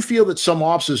 do you feel that some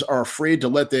officers are afraid to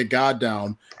let their guard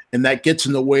down, and that gets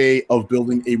in the way of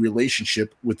building a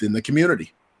relationship within the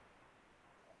community?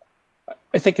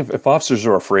 I think if officers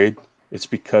are afraid, it's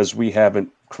because we haven't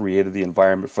created the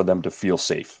environment for them to feel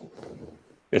safe.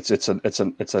 It's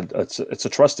a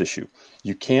trust issue.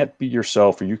 You can't be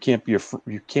yourself, or you can't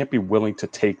be willing to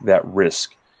take that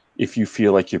risk if you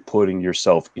feel like you're putting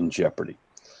yourself in jeopardy.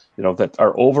 That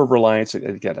our over reliance,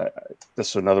 again,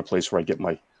 this is another place where I get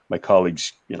my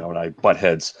colleagues, and I butt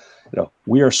heads.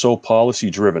 We are so policy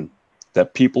driven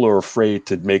that people are afraid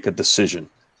to make a decision,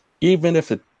 even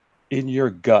if it in your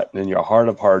gut and in your heart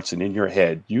of hearts and in your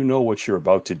head, what you're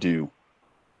about to do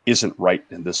isn't right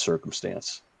in this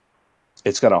circumstance.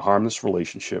 It's going to harm this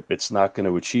relationship. It's not going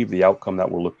to achieve the outcome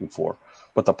that we're looking for.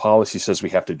 But the policy says we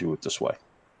have to do it this way.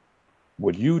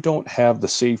 When you don't have the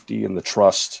safety and the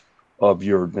trust of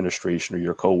your administration or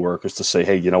your coworkers to say,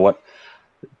 hey, you know what?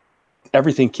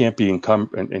 Everything can't be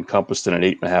encompassed in an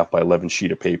 8.5 by 11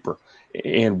 sheet of paper.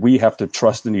 And we have to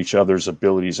trust in each other's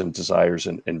abilities and desires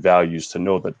and values to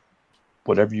know that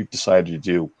whatever you've decided to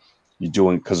do, you're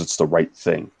doing because it's the right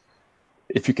thing.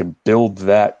 If you can build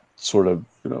that sort of,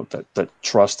 that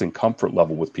trust and comfort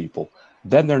level with people,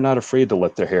 then they're not afraid to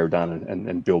let their hair down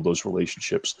and build those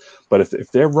relationships. But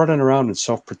if they're running around in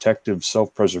self-protective,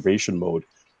 self-preservation mode,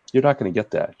 you're not going to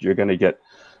get that. You're going to get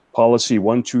policy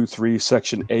 123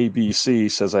 section ABC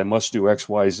says I must do X,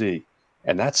 Y, Z.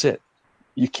 And that's it.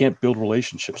 You can't build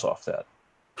relationships off that.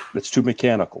 It's too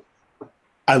mechanical.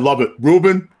 I love it.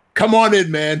 Ruben, come on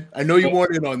in, man. I know you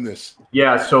want in on this.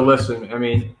 Yeah. So listen,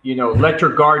 let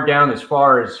your guard down as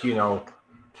far as, you're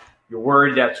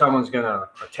worried that someone's going to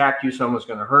attack you, someone's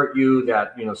going to hurt you,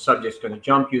 that, subject's going to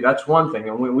jump you. That's one thing.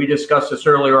 And we discussed this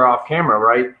earlier off camera,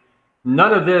 right?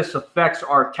 None of this affects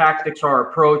our tactics, our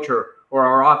approach, or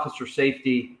our officer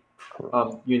safety,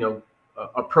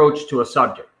 approach to a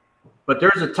subject. But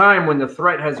there's a time when the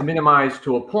threat has minimized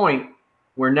to a point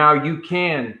where now you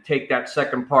can take that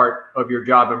second part of your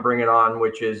job and bring it on,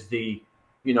 which is the,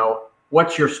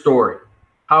 what's your story?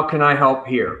 How can I help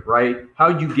here, right?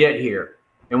 How'd you get here?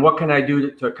 And what can I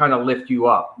do to kind of lift you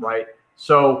up, right?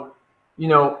 So,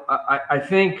 I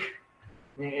think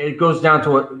it goes down to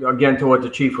what the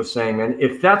chief was saying. And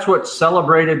if that's what's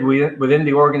celebrated within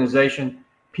the organization,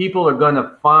 people are going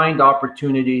to find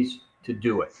opportunities to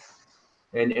do it.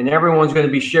 And everyone's going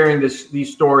to be sharing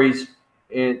these stories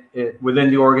within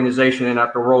the organization and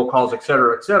at the roll calls, et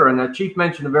cetera, et cetera. And the chief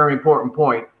mentioned a very important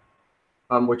point,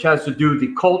 which has to do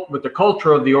with the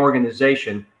culture of the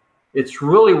organization. It's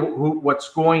really what's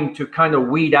going to kind of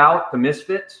weed out the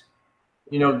misfits.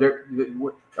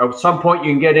 At some point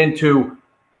you can get into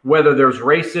whether there's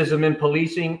racism in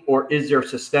policing or is there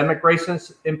systemic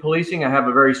racism in policing. I have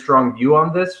a very strong view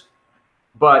on this.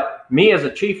 But me as a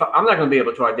chief, I'm not going to be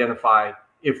able to identify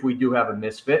if we do have a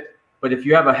misfit. But if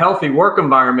you have a healthy work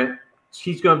environment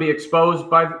he's going to be exposed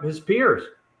by his peers.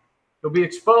 He'll be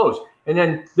exposed. And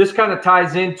then this kind of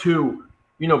ties into,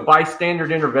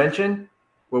 bystander intervention,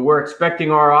 where we're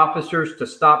expecting our officers to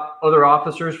stop other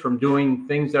officers from doing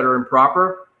things that are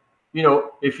improper.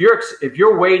 If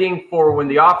you're waiting for when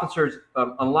the officer's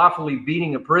unlawfully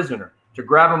beating a prisoner to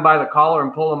grab him by the collar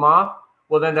and pull him off,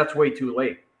 well, then that's way too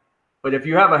late. But if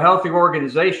you have a healthy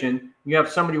organization, you have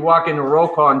somebody walk into a roll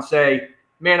call and say,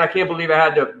 man, I can't believe I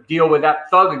had to deal with that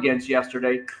thug against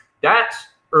yesterday. That's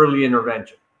early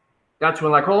intervention. That's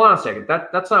when, like, hold on a second.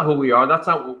 That's not who we are. That's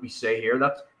not what we say here.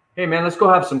 That's, hey, man, let's go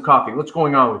have some coffee. What's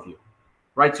going on with you?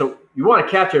 Right? So you want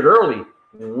to catch it early,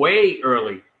 way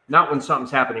early, not when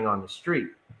something's happening on the street.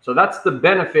 So that's the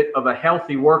benefit of a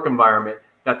healthy work environment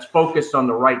that's focused on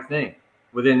the right thing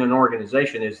within an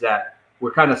organization, is that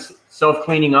we're kind of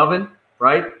self-cleaning oven,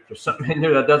 right? There's something in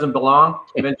there that doesn't belong.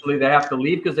 Eventually they have to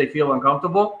leave because they feel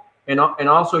uncomfortable. And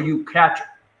also you catch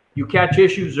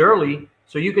issues early,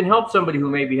 so you can help somebody who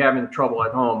may be having trouble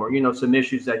at home, or, some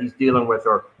issues that he's dealing with,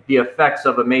 or the effects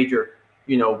of a major,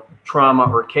 trauma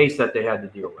or case that they had to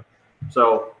deal with.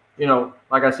 So,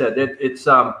 like I said, it's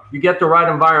you get the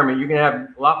right environment, you're going to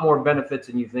have a lot more benefits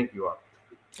than you think you are.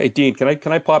 Hey, Dean, can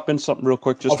I pop in something real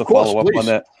quick just to follow up on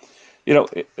that?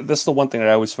 This is the one thing that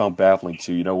I always found baffling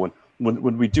too.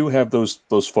 When we do have those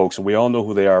folks, and we all know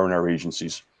who they are in our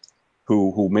agencies,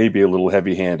 who may be a little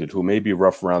heavy-handed, who may be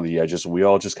rough around the edges, and we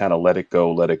all just kind of let it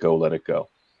go.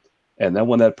 And then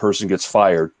when that person gets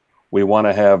fired, we want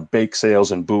to have bake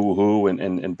sales and boo-hoo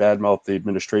and badmouth the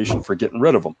administration for getting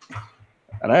rid of them.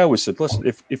 And I always said, listen,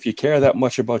 if you care that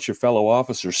much about your fellow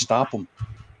officers, stop them.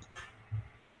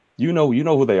 You know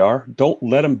who they are. Don't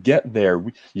let them get there.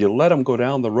 You let them go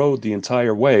down the road the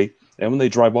entire way, and when they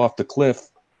drive off the cliff,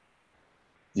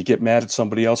 you get mad at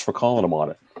somebody else for calling them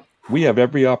on it. We have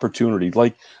every opportunity,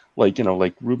 like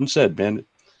Ruben said, man.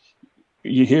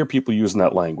 You hear people using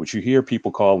that language. You hear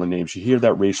people calling names. You hear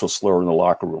that racial slur in the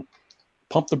locker room.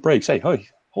 Pump the brakes. Hey,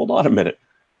 hold on a minute.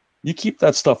 You keep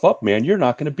that stuff up, man, you're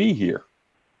not going to be here.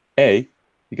 A,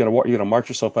 you're going to march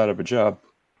yourself out of a job,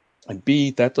 and B,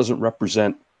 that doesn't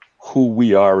represent who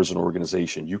we are as an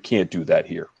organization. You can't do that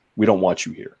here. We don't want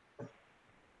you here.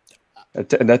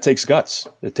 And that takes guts.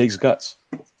 It takes guts.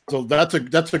 So that's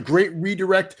a great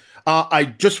redirect. I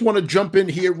just want to jump in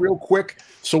here real quick.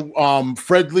 So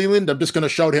Fred Leland, I'm just going to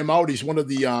shout him out. He's one of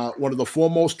the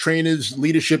foremost trainers,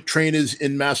 leadership trainers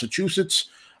in Massachusetts.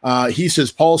 He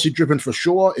says policy driven for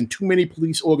sure. In too many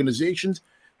police organizations,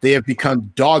 they have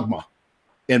become dogma,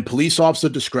 and police officer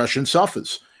discretion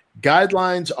suffers.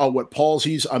 Guidelines are what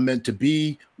policies are meant to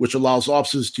be, which allows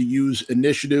officers to use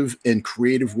initiative and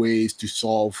creative ways to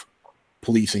solve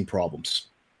policing problems.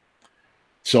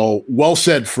 So well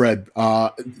said, Fred.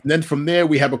 Then from there,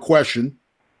 we have a question.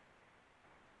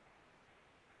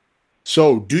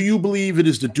 So do you believe it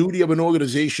is the duty of an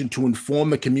organization to inform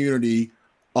the community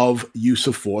of use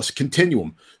of force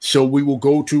continuum? So we will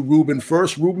go to Ruben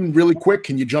first. Ruben, really quick,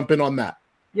 can you jump in on that?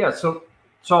 Yeah, so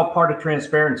it's all part of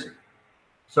transparency.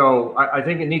 So I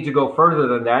think it needs to go further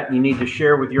than that. You need to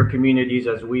share with your communities,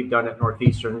 as we've done at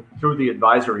Northeastern through the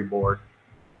advisory board,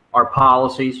 our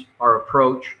policies, our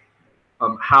approach,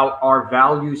 how our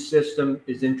value system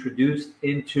is introduced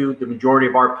into the majority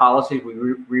of our policies. We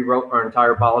rewrote our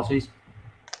entire policies.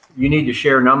 You need to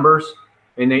share numbers,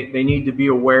 and they need to be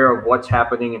aware of what's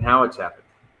happening and how it's happening.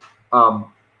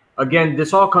 Again,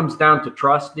 this all comes down to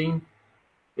trust, Dean.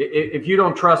 If you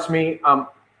don't trust me,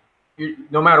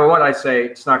 no matter what I say,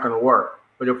 it's not going to work.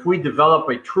 But if we develop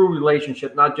a true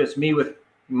relationship, not just me with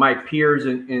my peers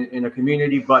in a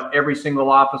community, but every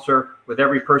single officer with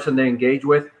every person they engage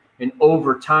with, and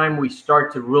over time we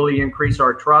start to really increase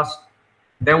our trust,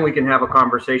 then we can have a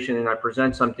conversation and I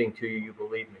present something to you, you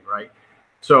believe me, right?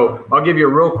 So I'll give you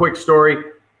a real quick story.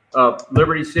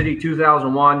 Liberty City,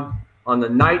 2001, on the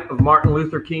night of Martin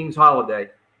Luther King's holiday,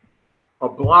 a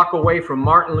block away from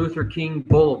Martin Luther King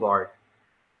Boulevard,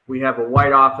 we have a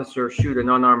white officer shoot an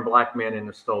unarmed black man in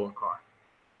a stolen car.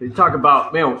 They talk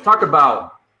about,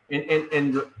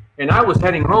 and I was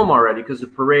heading home already because the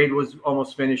parade was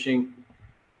almost finishing.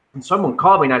 And someone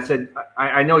called me and I said,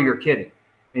 I know you're kidding.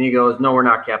 And he goes, no, we're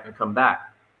not, Captain, come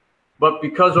back. But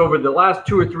because over the last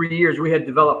 2 or 3 years, we had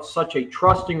developed such a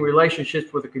trusting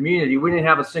relationship with the community, we didn't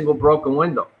have a single broken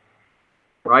window,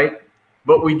 right?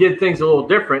 But we did things a little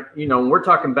different. We're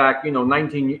talking back,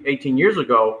 18 years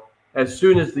ago. As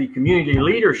soon as the community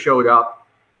leader showed up,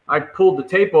 I pulled the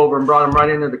tape over and brought them right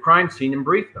into the crime scene and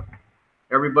briefed them.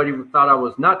 Everybody thought I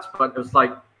was nuts, but it was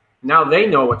like, now they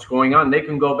know what's going on. They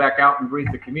can go back out and brief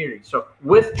the community. So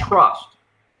with trust,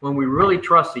 when we really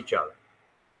trust each other,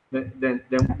 then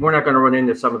we're not going to run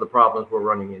into some of the problems we're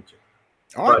running into.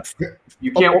 All right. But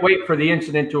you can't wait for the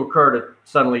incident to occur to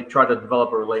suddenly try to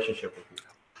develop a relationship with people.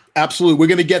 Absolutely. We're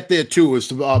going to get there too, as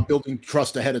to building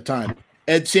trust ahead of time.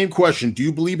 Ed, same question. Do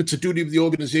you believe it's a duty of the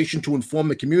organization to inform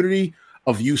the community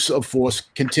of use of force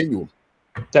continuum?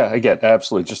 Yeah, again,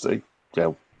 absolutely. Just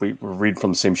we're reading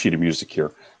from the same sheet of music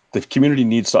here. The community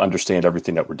needs to understand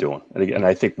everything that we're doing, and again,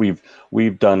 I think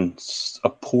we've done a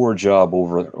poor job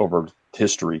over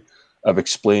history of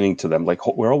explaining to them. Like,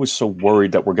 we're always so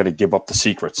worried that we're going to give up the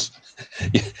secrets,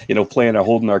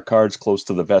 holding our cards close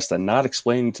to the vest and not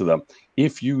explaining to them,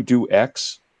 if you do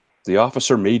X, the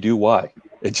officer may do Y.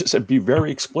 It just be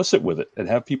very explicit with it and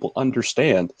have people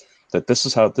understand that this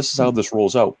is how this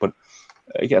rolls out. But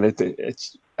again,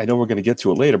 it's I know we're going to get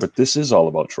to it later, but this is all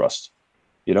about trust.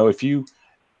 If you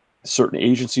certain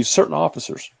agencies, certain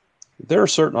officers, there are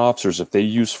certain officers, if they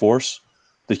use force,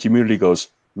 the community goes,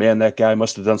 man, that guy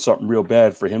must have done something real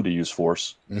bad for him to use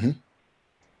force. Mm-hmm.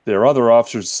 There are other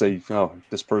officers that say, oh,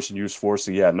 this person used force.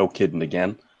 So yeah, no kidding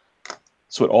again.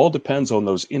 So it all depends on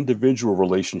those individual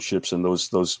relationships and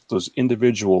those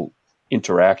individual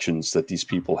interactions that these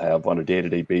people have on a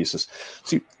day-to-day basis.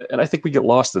 See, and I think we get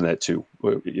lost in that too.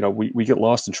 We get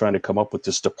lost in trying to come up with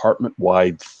this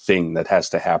department-wide thing that has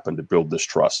to happen to build this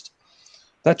trust.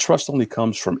 That trust only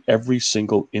comes from every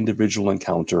single individual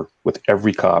encounter with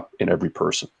every cop and every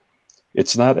person.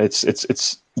 It's not,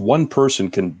 it's one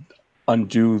person can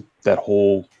undo that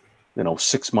whole,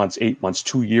 6 months, 8 months,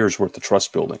 2 years worth of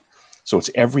trust building. So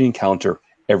it's every encounter,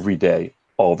 every day,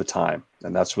 all the time.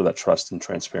 And that's where that trust and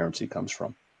transparency comes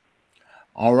from.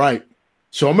 All right.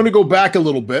 So I'm going to go back a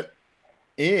little bit.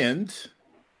 And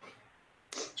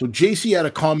so JC had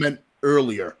a comment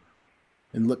earlier,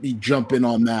 and let me jump in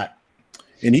on that.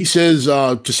 And he says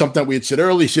to something that we had said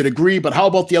earlier, he said, agree, but how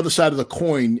about the other side of the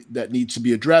coin that needs to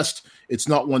be addressed? It's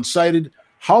not one-sided.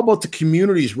 How about the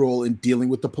community's role in dealing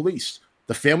with the police?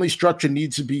 The family structure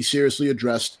needs to be seriously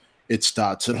addressed. It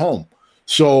starts at home.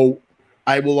 So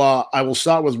I will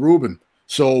start with Ruben.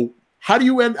 So how do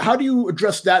you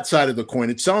address that side of the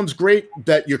coin? It sounds great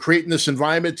that you're creating this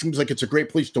environment. It seems like it's a great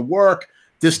place to work,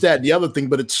 this, that, and the other thing.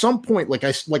 But at some point, like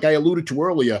I alluded to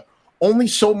earlier, only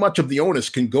so much of the onus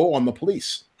can go on the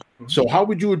police. Mm-hmm. So how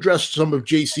would you address some of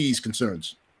JC's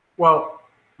concerns? Well,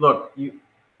 look,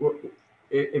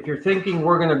 if you're thinking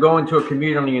we're going to go into a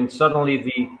community and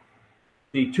suddenly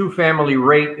the two-family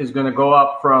rate is going to go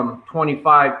up from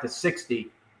 25 to 60,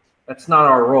 that's not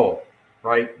our role,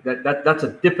 right? That's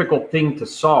a difficult thing to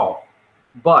solve.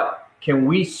 But can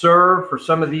we serve for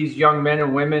some of these young men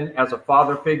and women as a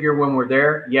father figure when we're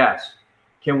there? Yes.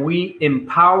 Can we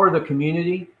empower the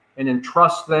community and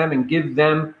entrust them and give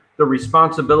them the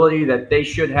responsibility that they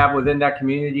should have within that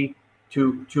community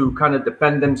to kind of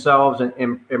defend themselves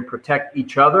and protect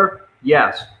each other?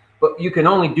 Yes. But you can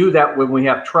only do that when we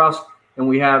have trust and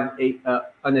we have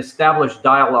an established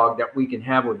dialogue that we can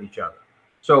have with each other.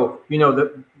 So,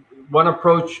 the one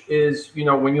approach is,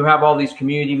 when you have all these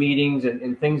community meetings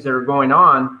and things that are going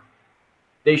on,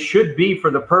 they should be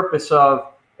for the purpose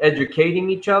of educating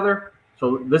each other.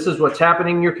 So this is what's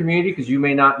happening in your community because you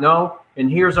may not know.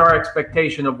 And here's our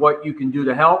expectation of what you can do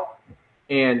to help.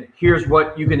 And here's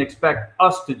what you can expect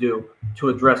us to do to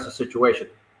address the situation.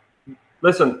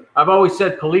 Listen, I've always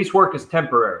said police work is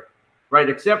temporary, right?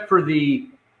 Except for the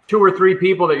 2 or 3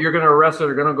 people that you're going to arrest that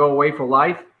are going to go away for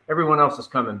life. Everyone else is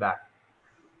coming back.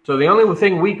 So the only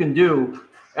thing we can do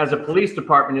as a police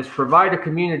department is provide a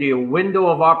community a window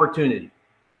of opportunity,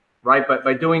 right? But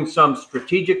by doing some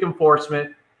strategic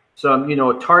enforcement, some,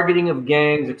 targeting of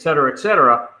gangs, et cetera, et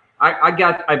cetera.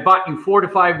 I bought you 4 to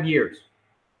 5 years.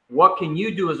 What can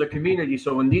you do as a community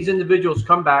so when these individuals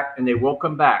come back, and they will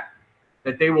come back,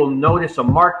 that they will notice a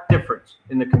marked difference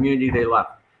in the community they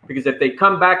left? Because if they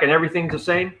come back and everything's the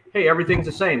same, hey, everything's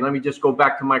the same. Let me just go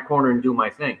back to my corner and do my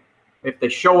thing. If they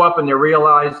show up and they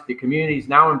realize the community is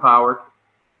now empowered,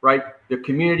 right? The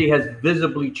community has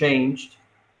visibly changed,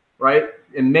 right?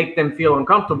 And make them feel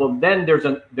uncomfortable, then there's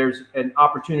an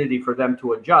opportunity for them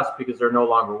to adjust because they're no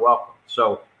longer welcome.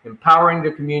 So empowering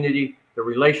the community, the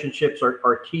relationships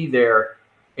are key there,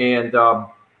 and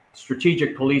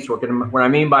strategic police work. And what I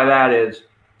mean by that is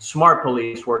smart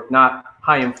police work, not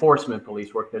high enforcement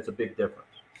police work. There's a big difference.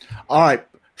 All right.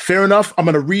 Fair enough. I'm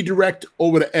going to redirect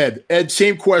over to Ed. Ed,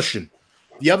 same question.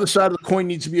 The other side of the coin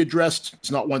needs to be addressed.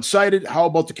 It's not one-sided. How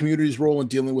about the community's role in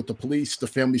dealing with the police? The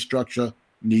family structure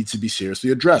needs to be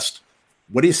seriously addressed.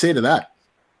 What do you say to that?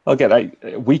 Again,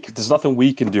 there's nothing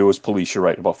we can do as police. You're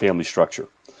right about family structure.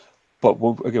 But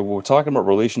when we're talking about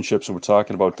relationships and we're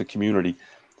talking about the community,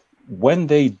 when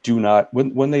they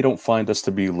don't find us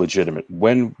to be legitimate,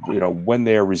 when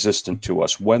they are resistant to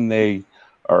us, when they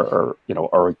are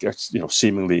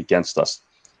seemingly against us.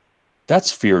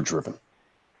 That's fear driven.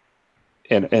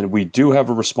 And we do have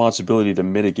a responsibility to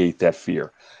mitigate that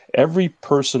fear. Every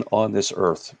person on this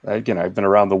earth, again, I've been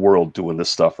around the world doing this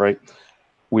stuff, right?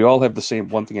 We all have the same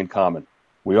one thing in common.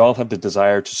 We all have the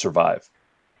desire to survive.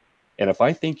 And if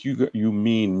I think you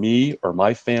mean me or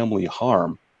my family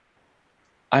harm,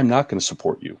 I'm not going to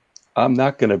support you. I'm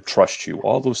not going to trust you.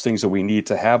 All those things that we need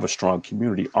to have a strong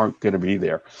community aren't going to be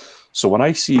there. So when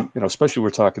I see, especially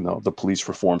we're talking the police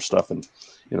reform stuff, and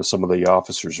some of the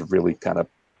officers are really kind of,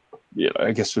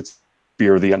 I guess it's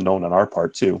fear of the unknown on our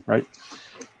part too, right?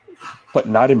 But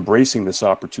not embracing this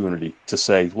opportunity to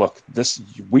say, look,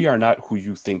 we are not who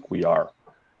you think we are.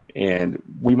 And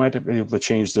we might have been able to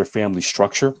change their family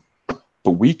structure,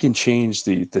 but we can change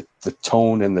the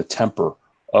tone and the temper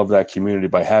of that community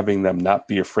by having them not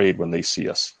be afraid when they see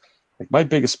us. Like, my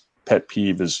biggest pet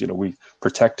peeve is, we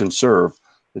protect and serve.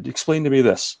 Explain to me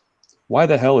this. Why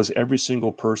the hell is every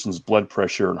single person's blood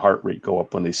pressure and heart rate go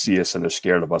up when they see us and they're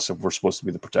scared of us if we're supposed to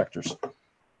be the protectors?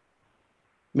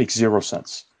 Makes zero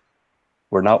sense.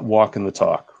 We're not walking the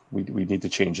talk. We need to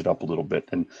change it up a little bit,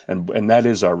 and that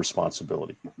is our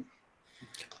responsibility.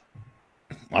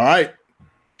 All right,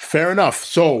 fair enough.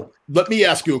 So let me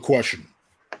ask you a question.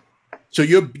 So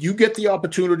you get the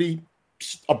opportunity,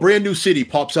 a brand new city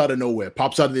pops out of nowhere,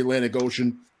 pops out of the Atlantic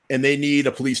Ocean, and they need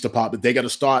a police department. They got to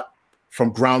start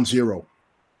from ground zero.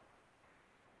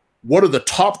 What are the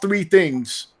top 3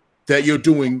 things that you're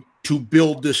doing to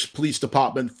build this police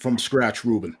department from scratch,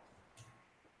 Ruben?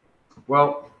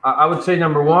 Well, I would say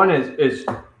number 1 is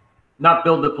not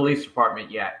build the police department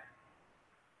yet.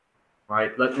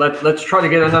 Right? Let's try to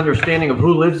get an understanding of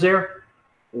who lives there.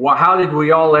 How did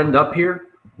we all end up here?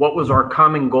 What was our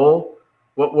common goal?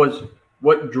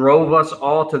 What drove us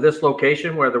all to this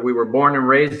location, whether we were born and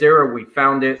raised there or we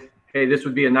found it, hey, this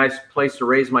would be a nice place to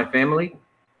raise my family.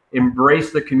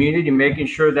 Embrace the community, making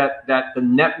sure that the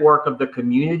network of the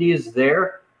community is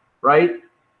there, right?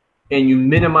 And you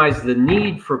minimize the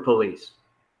need for police.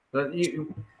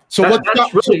 So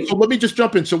let me just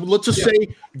jump in. So let's just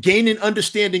say gain an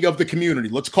understanding of the community.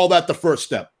 Let's call that the first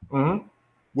step. Mm-hmm.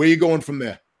 Where are you going from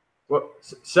there? Well,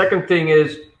 second thing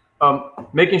is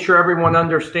making sure everyone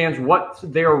understands what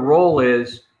their role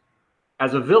is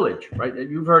as a village, right?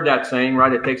 You've heard that saying,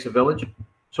 right? It takes a village.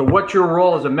 So what's your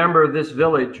role as a member of this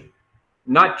village,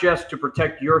 not just to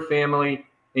protect your family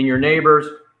and your neighbors,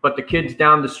 but the kids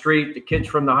down the street, the kids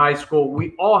from the high school?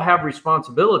 We all have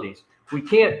responsibilities. We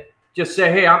can't just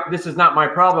say, hey, this is not my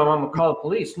problem, I'm going to call the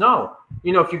police. No.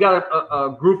 If you got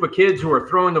a group of kids who are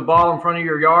throwing the ball in front of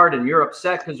your yard and you're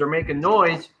upset because they're making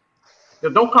noise,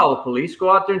 don't call the police.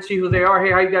 Go out there and see who they are.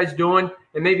 Hey, how you guys doing?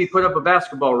 And maybe put up a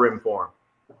basketball rim for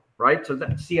them, right? So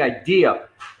that's the idea.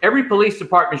 Every police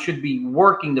department should be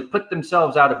working to put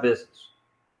themselves out of business.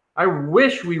 I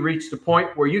wish we reached the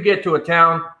point where you get to a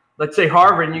town, let's say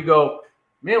Harvard, and you go,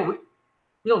 man, we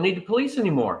don't need the police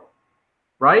anymore,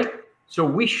 right? So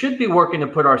we should be working to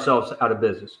put ourselves out of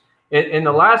business. And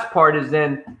the last part is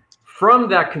then from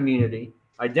that community,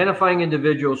 identifying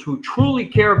individuals who truly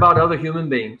care about other human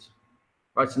beings.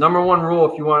 Right, it's number 1 rule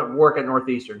if you want to work at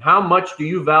Northeastern. How much do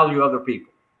you value other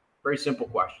people? Very simple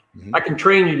question. Mm-hmm. I can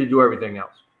train you to do everything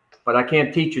else, but I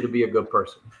can't teach you to be a good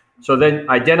person. So then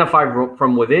identify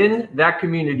from within that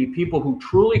community people who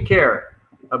truly care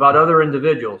about other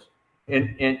individuals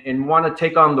and want to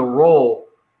take on the role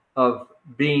of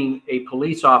being a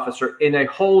police officer in a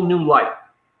whole new light.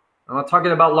 I'm not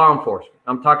talking about law enforcement.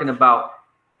 I'm talking about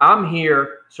I'm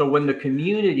here so when the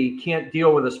community can't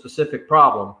deal with a specific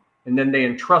problem, and then they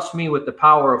entrust me with the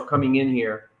power of coming in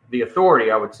here, the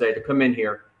authority, I would say, to come in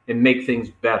here and make things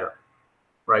better,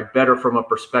 right? Better from a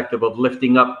perspective of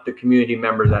lifting up the community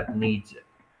member that needs it,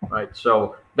 right?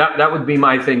 So that would be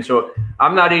my thing. So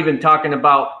I'm not even talking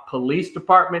about police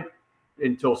department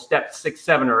until step 6,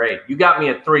 7, or 8. You got me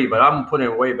at 3, but I'm putting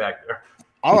it way back there.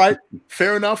 All right,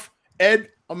 fair enough. Ed,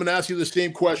 I'm going to ask you the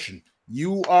same question.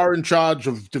 You are in charge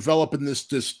of developing this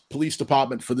police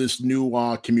department for this new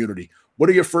community. What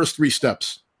are your first 3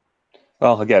 steps?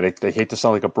 Well, again, they hate to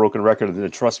sound like a broken record,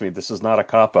 and trust me, this is not a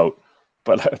cop-out.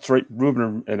 But that's right,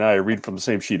 Ruben and I read from the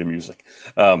same sheet of music.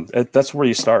 That's where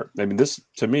you start. I mean,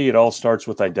 to me, it all starts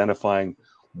with identifying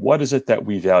what is it that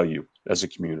we value as a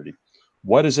community?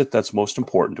 What is it that's most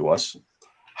important to us?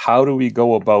 How do we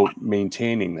go about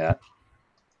maintaining that?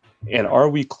 And are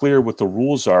we clear what the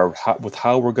rules are with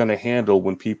how we're going to handle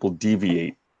when people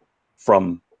deviate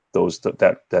from those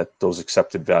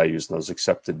accepted values and those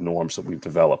accepted norms that we've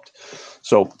developed?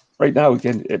 So right now,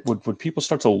 again, when people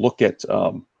start to look at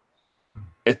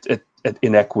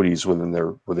inequities within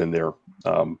their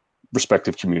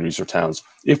respective communities or towns,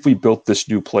 if we built this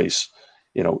new place,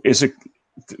 is it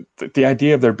the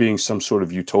idea of there being some sort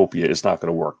of utopia is not going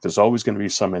to work. There's always going to be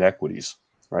some inequities,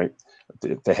 right?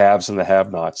 The haves and the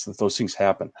have-nots, that those things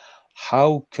happen.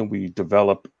 How can we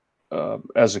develop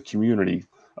as a community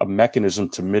a mechanism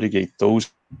to mitigate those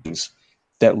things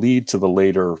that lead to the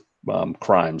later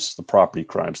crimes, the property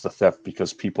crimes, the theft,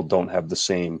 because people don't have the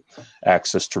same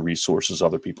access to resources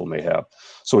other people may have.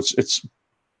 So it's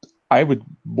I would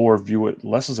more view it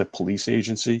less as a police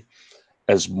agency,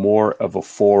 as more of a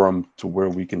forum to where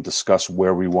we can discuss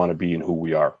where we want to be and who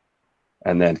we are,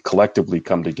 and then collectively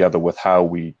come together with how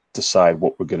we decide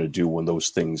what we're going to do when those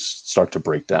things start to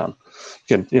break down.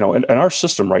 Again, in our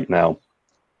system right now,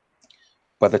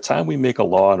 by the time we make a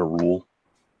law and a rule,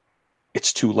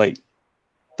 it's too late.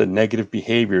 The negative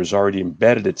behavior has already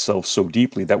embedded itself so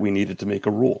deeply that we needed to make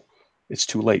a rule. It's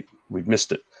too late. We've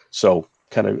missed it. So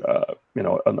kind of,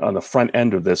 on the front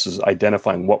end of this is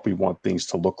identifying what we want things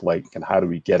to look like and how do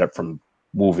we get it from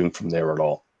moving from there at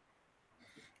all.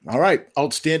 All right.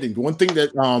 Outstanding. One thing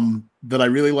that that I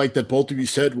really liked that both of you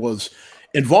said was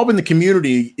involving the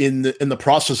community in the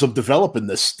process of developing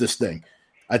this thing.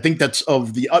 I think that's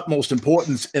of the utmost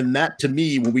importance. And that, to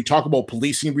me, when we talk about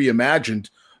policing reimagined,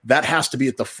 that has to be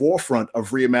at the forefront of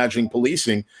reimagining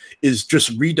policing, is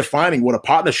just redefining what a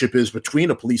partnership is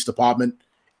between a police department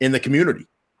and the community.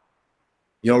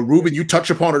 Ruben, you touched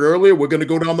upon it earlier. We're going to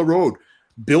go down the road.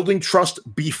 Building trust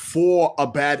before a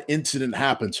bad incident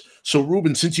happens. So,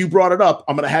 Ruben, since you brought it up,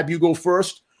 I'm going to have you go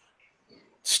first.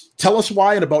 Tell us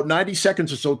why, in about 90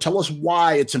 seconds or so, tell us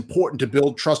why it's important to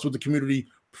build trust with the community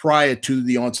prior to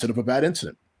the onset of a bad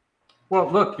incident. Well,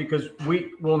 look, because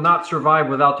we will not survive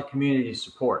without the community's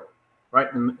support,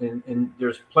 right? And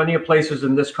there's plenty of places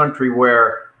in this country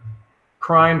where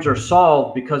crimes are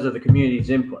solved because of the community's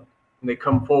input, and they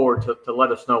come forward to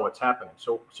let us know what's happening.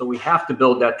 So we have to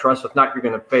build that trust. If not, you're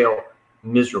going to fail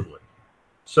miserably.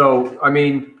 So, I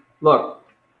mean, look,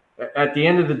 at the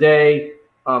end of the day,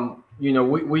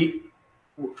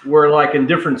 we're like in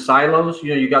different silos.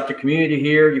 You got the community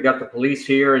here, you got the police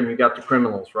here, and you got the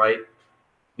criminals, right?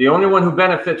 The only one who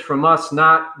benefits from us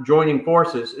not joining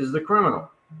forces is the criminal.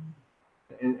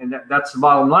 And that's the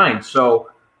bottom line.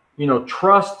 So,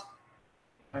 trust,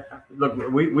 look,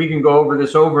 we can go over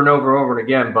this over and over and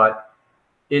again, but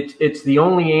it's the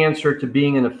only answer to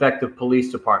being an effective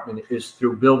police department is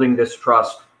through building this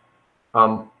trust,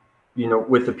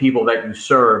 with the people that you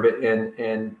serve,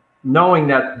 and knowing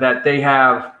that they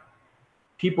have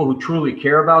people who truly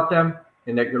care about them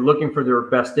and that you're looking for their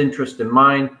best interest in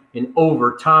mind. And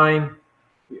over time,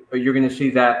 you're going to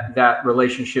see that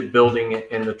relationship building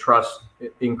and the trust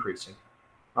increasing.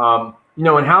 And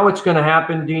how it's going to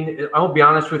happen, Dean, I'll be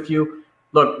honest with you.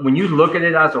 Look, when you look at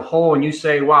it as a whole and you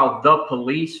say, wow, the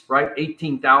police, right?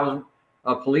 18,000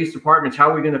 police departments,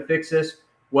 how are we going to fix this?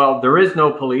 Well, there is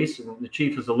no police, and the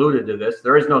chief has alluded to this.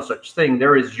 There is no such thing.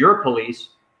 There is your police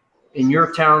in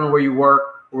your town where you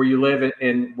work, where you live,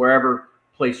 and wherever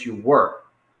place you work.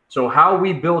 So how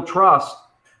we build trust,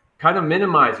 kind of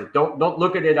minimize it. Don't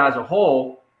look at it as a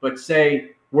whole, but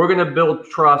say we're going to build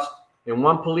trust in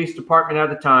one police department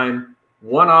at a time,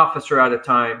 one officer at a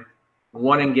time,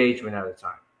 one engagement at a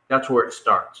time. That's where it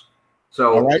starts.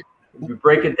 So all right. If you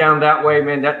break it down that way,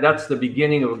 man, that's the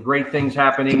beginning of great things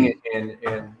happening. And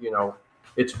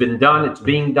it's been done, it's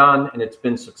being done, and it's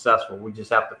been successful. We just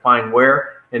have to find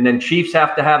where. And then chiefs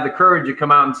have to have the courage to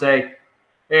come out and say,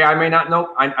 hey, I may not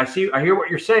know. I hear what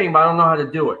you're saying, but I don't know how to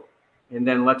do it. And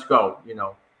then let's go.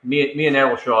 Me and Ed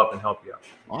will show up and help you out.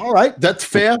 All right. That's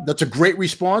fair. That's a great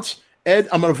response. Ed,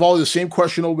 I'm going to volley the same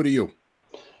question over to you.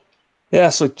 Yeah.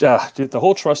 So the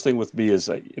whole trust thing with me is,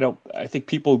 I think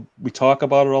we talk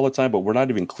about it all the time, but we're not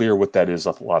even clear what that is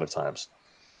a lot of times.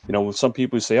 When some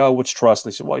people say, oh, what's trust?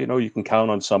 And they say, well, you can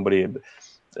count on somebody. And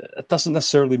it doesn't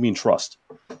necessarily mean trust.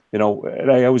 And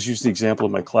I always use the example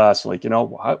in my class, like,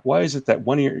 why is it that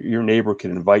one of your neighbor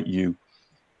can invite you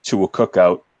to a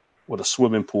cookout with a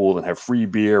swimming pool and have free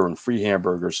beer and free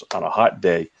hamburgers on a hot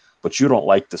day, but you don't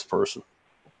like this person,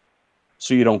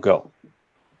 so you don't go.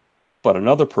 But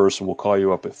another person will call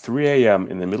you up at 3 a.m.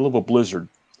 in the middle of a blizzard,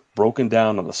 broken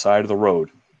down on the side of the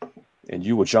road, and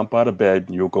you will jump out of bed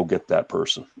and you'll go get that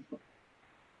person.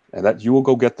 And that you will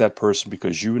go get that person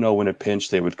because in a pinch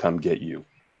they would come get you.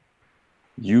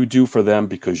 You do for them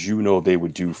because they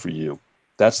would do for you.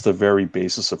 That's the very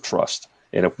basis of trust.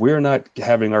 And if we're not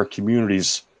having our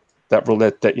communities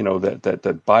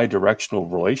that bi-directional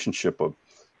relationship of,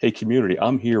 hey, community,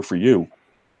 I'm here for you,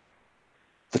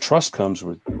 the trust comes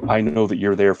with, I know that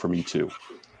you're there for me too.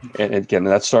 And again,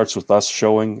 that starts with us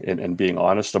showing and being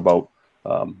honest about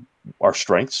our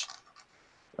strengths,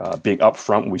 being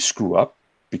upfront when we screw up,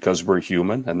 because we're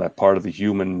human, and that part of the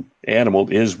human animal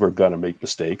is we're going to make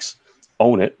mistakes.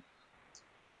 Own it.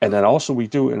 And then also we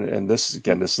do, and this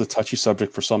is a touchy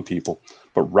subject for some people,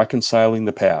 but reconciling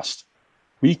the past.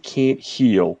 We can't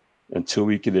heal until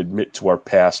we can admit to our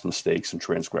past mistakes and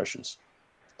transgressions.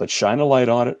 Let's shine a light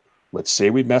on it. Let's say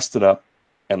we messed it up,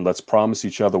 and let's promise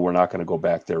each other we're not going to go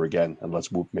back there again, and let's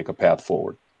make a path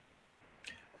forward.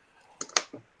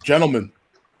 Gentlemen,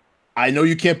 I know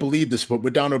you can't believe this, but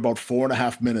we're down to about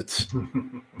 4.5 minutes.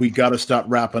 We got to start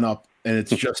wrapping up, and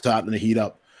it's just starting to heat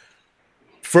up.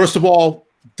 First of all,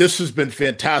 this has been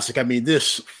fantastic. I mean,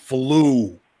 this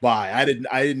flew by.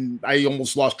 I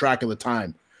almost lost track of the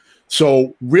time.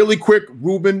 So really quick,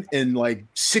 Ruben, in like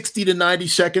 60 to 90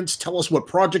 seconds, tell us what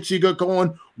projects you got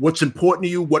going, what's important to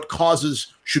you, what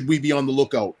causes should we be on the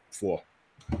lookout for?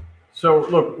 So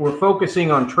look, we're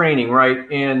focusing on training, right?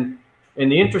 And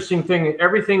the interesting thing,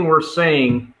 everything we're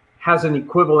saying has an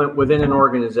equivalent within an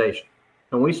organization.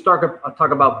 And we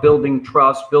talk about building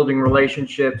trust, building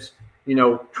relationships,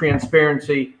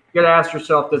 transparency. You got to ask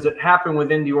yourself, does it happen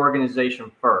within the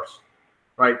organization first,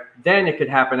 right? Then it could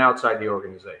happen outside the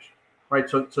organization, right?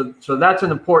 So that's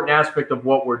an important aspect of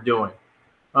what we're doing.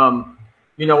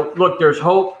 Look, there's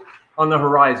hope on the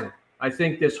horizon. I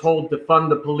think this whole defund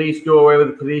the police, do away with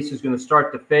the police is going to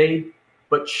start to fade,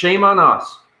 but shame on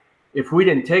us if we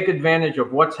didn't take advantage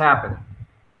of what's happening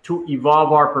to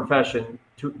evolve our profession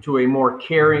to a more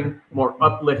caring, more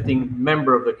uplifting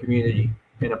member of the community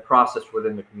in a process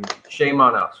within the community. Shame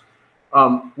on us.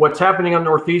 What's happening on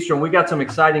Northeastern, we got some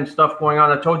exciting stuff going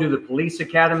on. I told you the police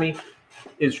academy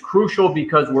is crucial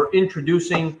because we're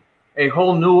introducing a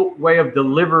whole new way of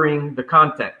delivering the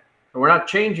content. And we're not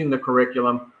changing the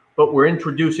curriculum, but we're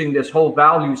introducing this whole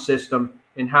value system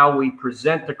in how we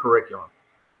present the curriculum,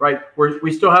 right?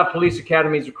 We still have police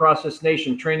academies across this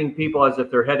nation training people as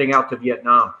if they're heading out to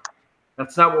Vietnam.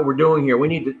 That's not what we're doing here. We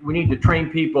need to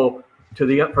train people for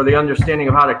the understanding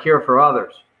of how to care for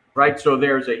others, right? So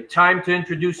there's a time to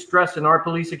introduce stress in our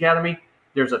police academy.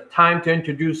 There's a time to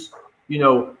introduce,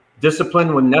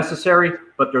 discipline when necessary,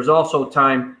 but there's also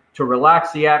time to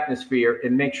relax the atmosphere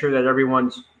and make sure that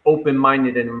everyone's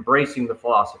open-minded and embracing the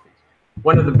philosophies.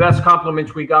 One of the best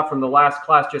compliments we got from the last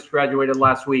class just graduated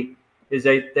last week is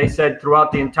they said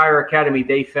throughout the entire academy,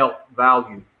 they felt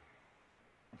valued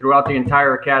throughout the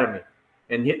entire academy.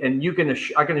 And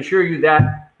I can assure you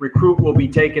that recruit will be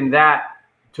taking that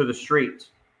to the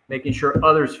streets, making sure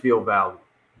others feel valued.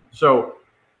 So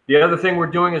the other thing we're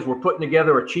doing is we're putting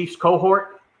together a chiefs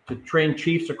cohort to train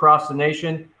chiefs across the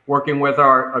nation, working with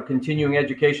our continuing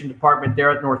education department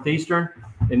there at Northeastern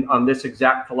on this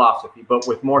exact philosophy, but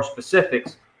with more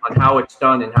specifics on how it's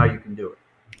done and how you can do it.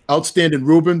 Outstanding,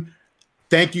 Ruben.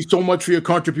 Thank you so much for your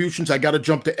contributions. I got to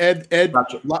jump to Ed. Ed,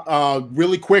 gotcha.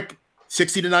 Really quick,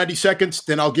 60 to 90 seconds,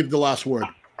 then I'll give the last word.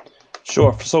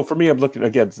 Sure. So for me, I'm looking,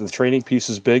 again, the training piece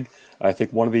is big. I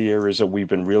think one of the areas that we've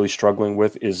been really struggling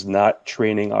with is not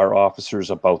training our officers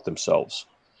about themselves.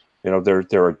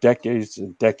 There are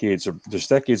decades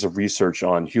of research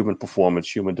on human performance,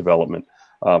 human development.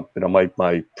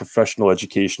 My professional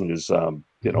education is,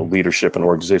 leadership and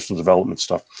organizational development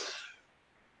stuff.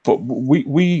 But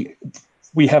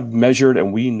we have measured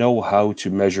and we know how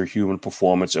to measure human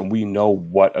performance, and we know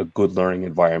what a good learning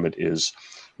environment is.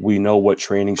 We know what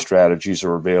training strategies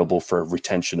are available for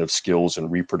retention of skills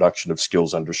and reproduction of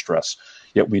skills under stress.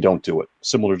 Yet we don't do it.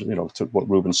 Similar to what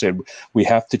Ruben said, we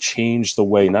have to change the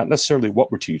way, not necessarily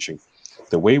what we're teaching,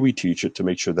 the way we teach it to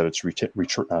make sure that it's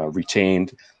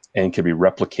retained and can be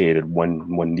replicated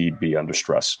when need be under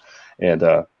stress. And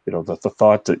the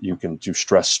thought that you can do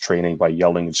stress training by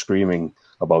yelling and screaming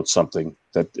about something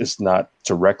that is not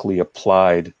directly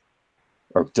applied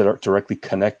or directly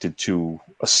connected to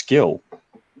a skill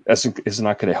is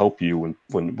not going to help you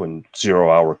when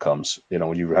 0 hour comes,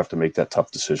 when you have to make that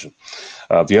tough decision.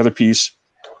 The other piece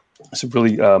is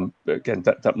really, again,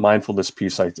 that mindfulness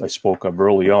piece I spoke of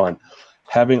early on,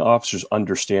 having officers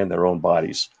understand their own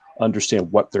bodies,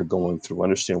 understand what they're going through,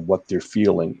 understand what they're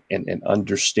feeling, and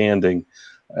understanding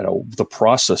the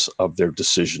process of their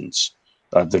decisions,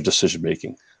 their decision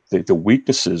making, the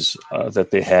weaknesses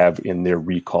that they have in their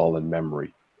recall and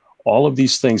memory. All of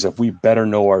these things, if we better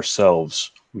know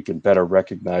ourselves, we can better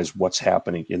recognize what's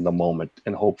happening in the moment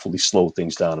and hopefully slow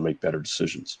things down and make better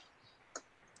decisions.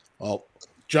 Well,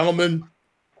 gentlemen,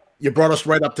 you brought us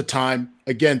right up to time.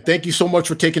 Again, thank you so much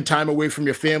for taking time away from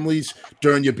your families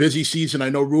during your busy season. I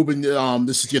know, Ruben,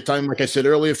 this is your time, like I said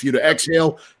earlier, for you to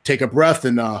exhale, take a breath,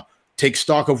 and take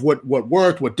stock of what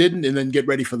worked, what didn't, and then get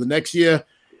ready for the next year.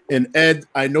 And Ed,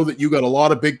 I know that you got a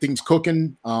lot of big things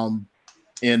cooking.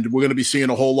 and we're going to be seeing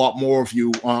a whole lot more of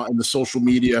you in the social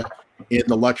media and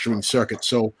the lecturing circuit.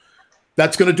 So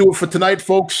that's going to do it for tonight,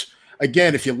 folks.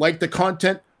 Again, if you like the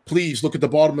content, please look at the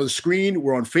bottom of the screen.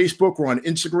 We're on Facebook, we're on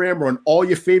Instagram, we're on all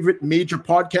your favorite major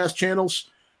podcast channels.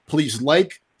 Please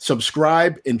like,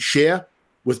 subscribe, and share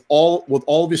with all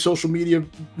of your social media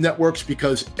networks,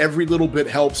 because every little bit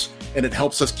helps, and it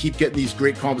helps us keep getting these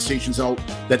great conversations out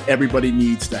that everybody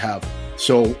needs to have.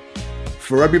 So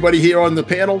for everybody here on the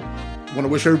panel, I want to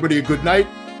wish everybody a good night,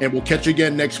 and we'll catch you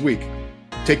again next week.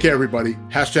 Take care, everybody.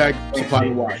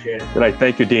 #SupplyTheWhy. Good night.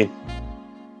 Thank you, Dean.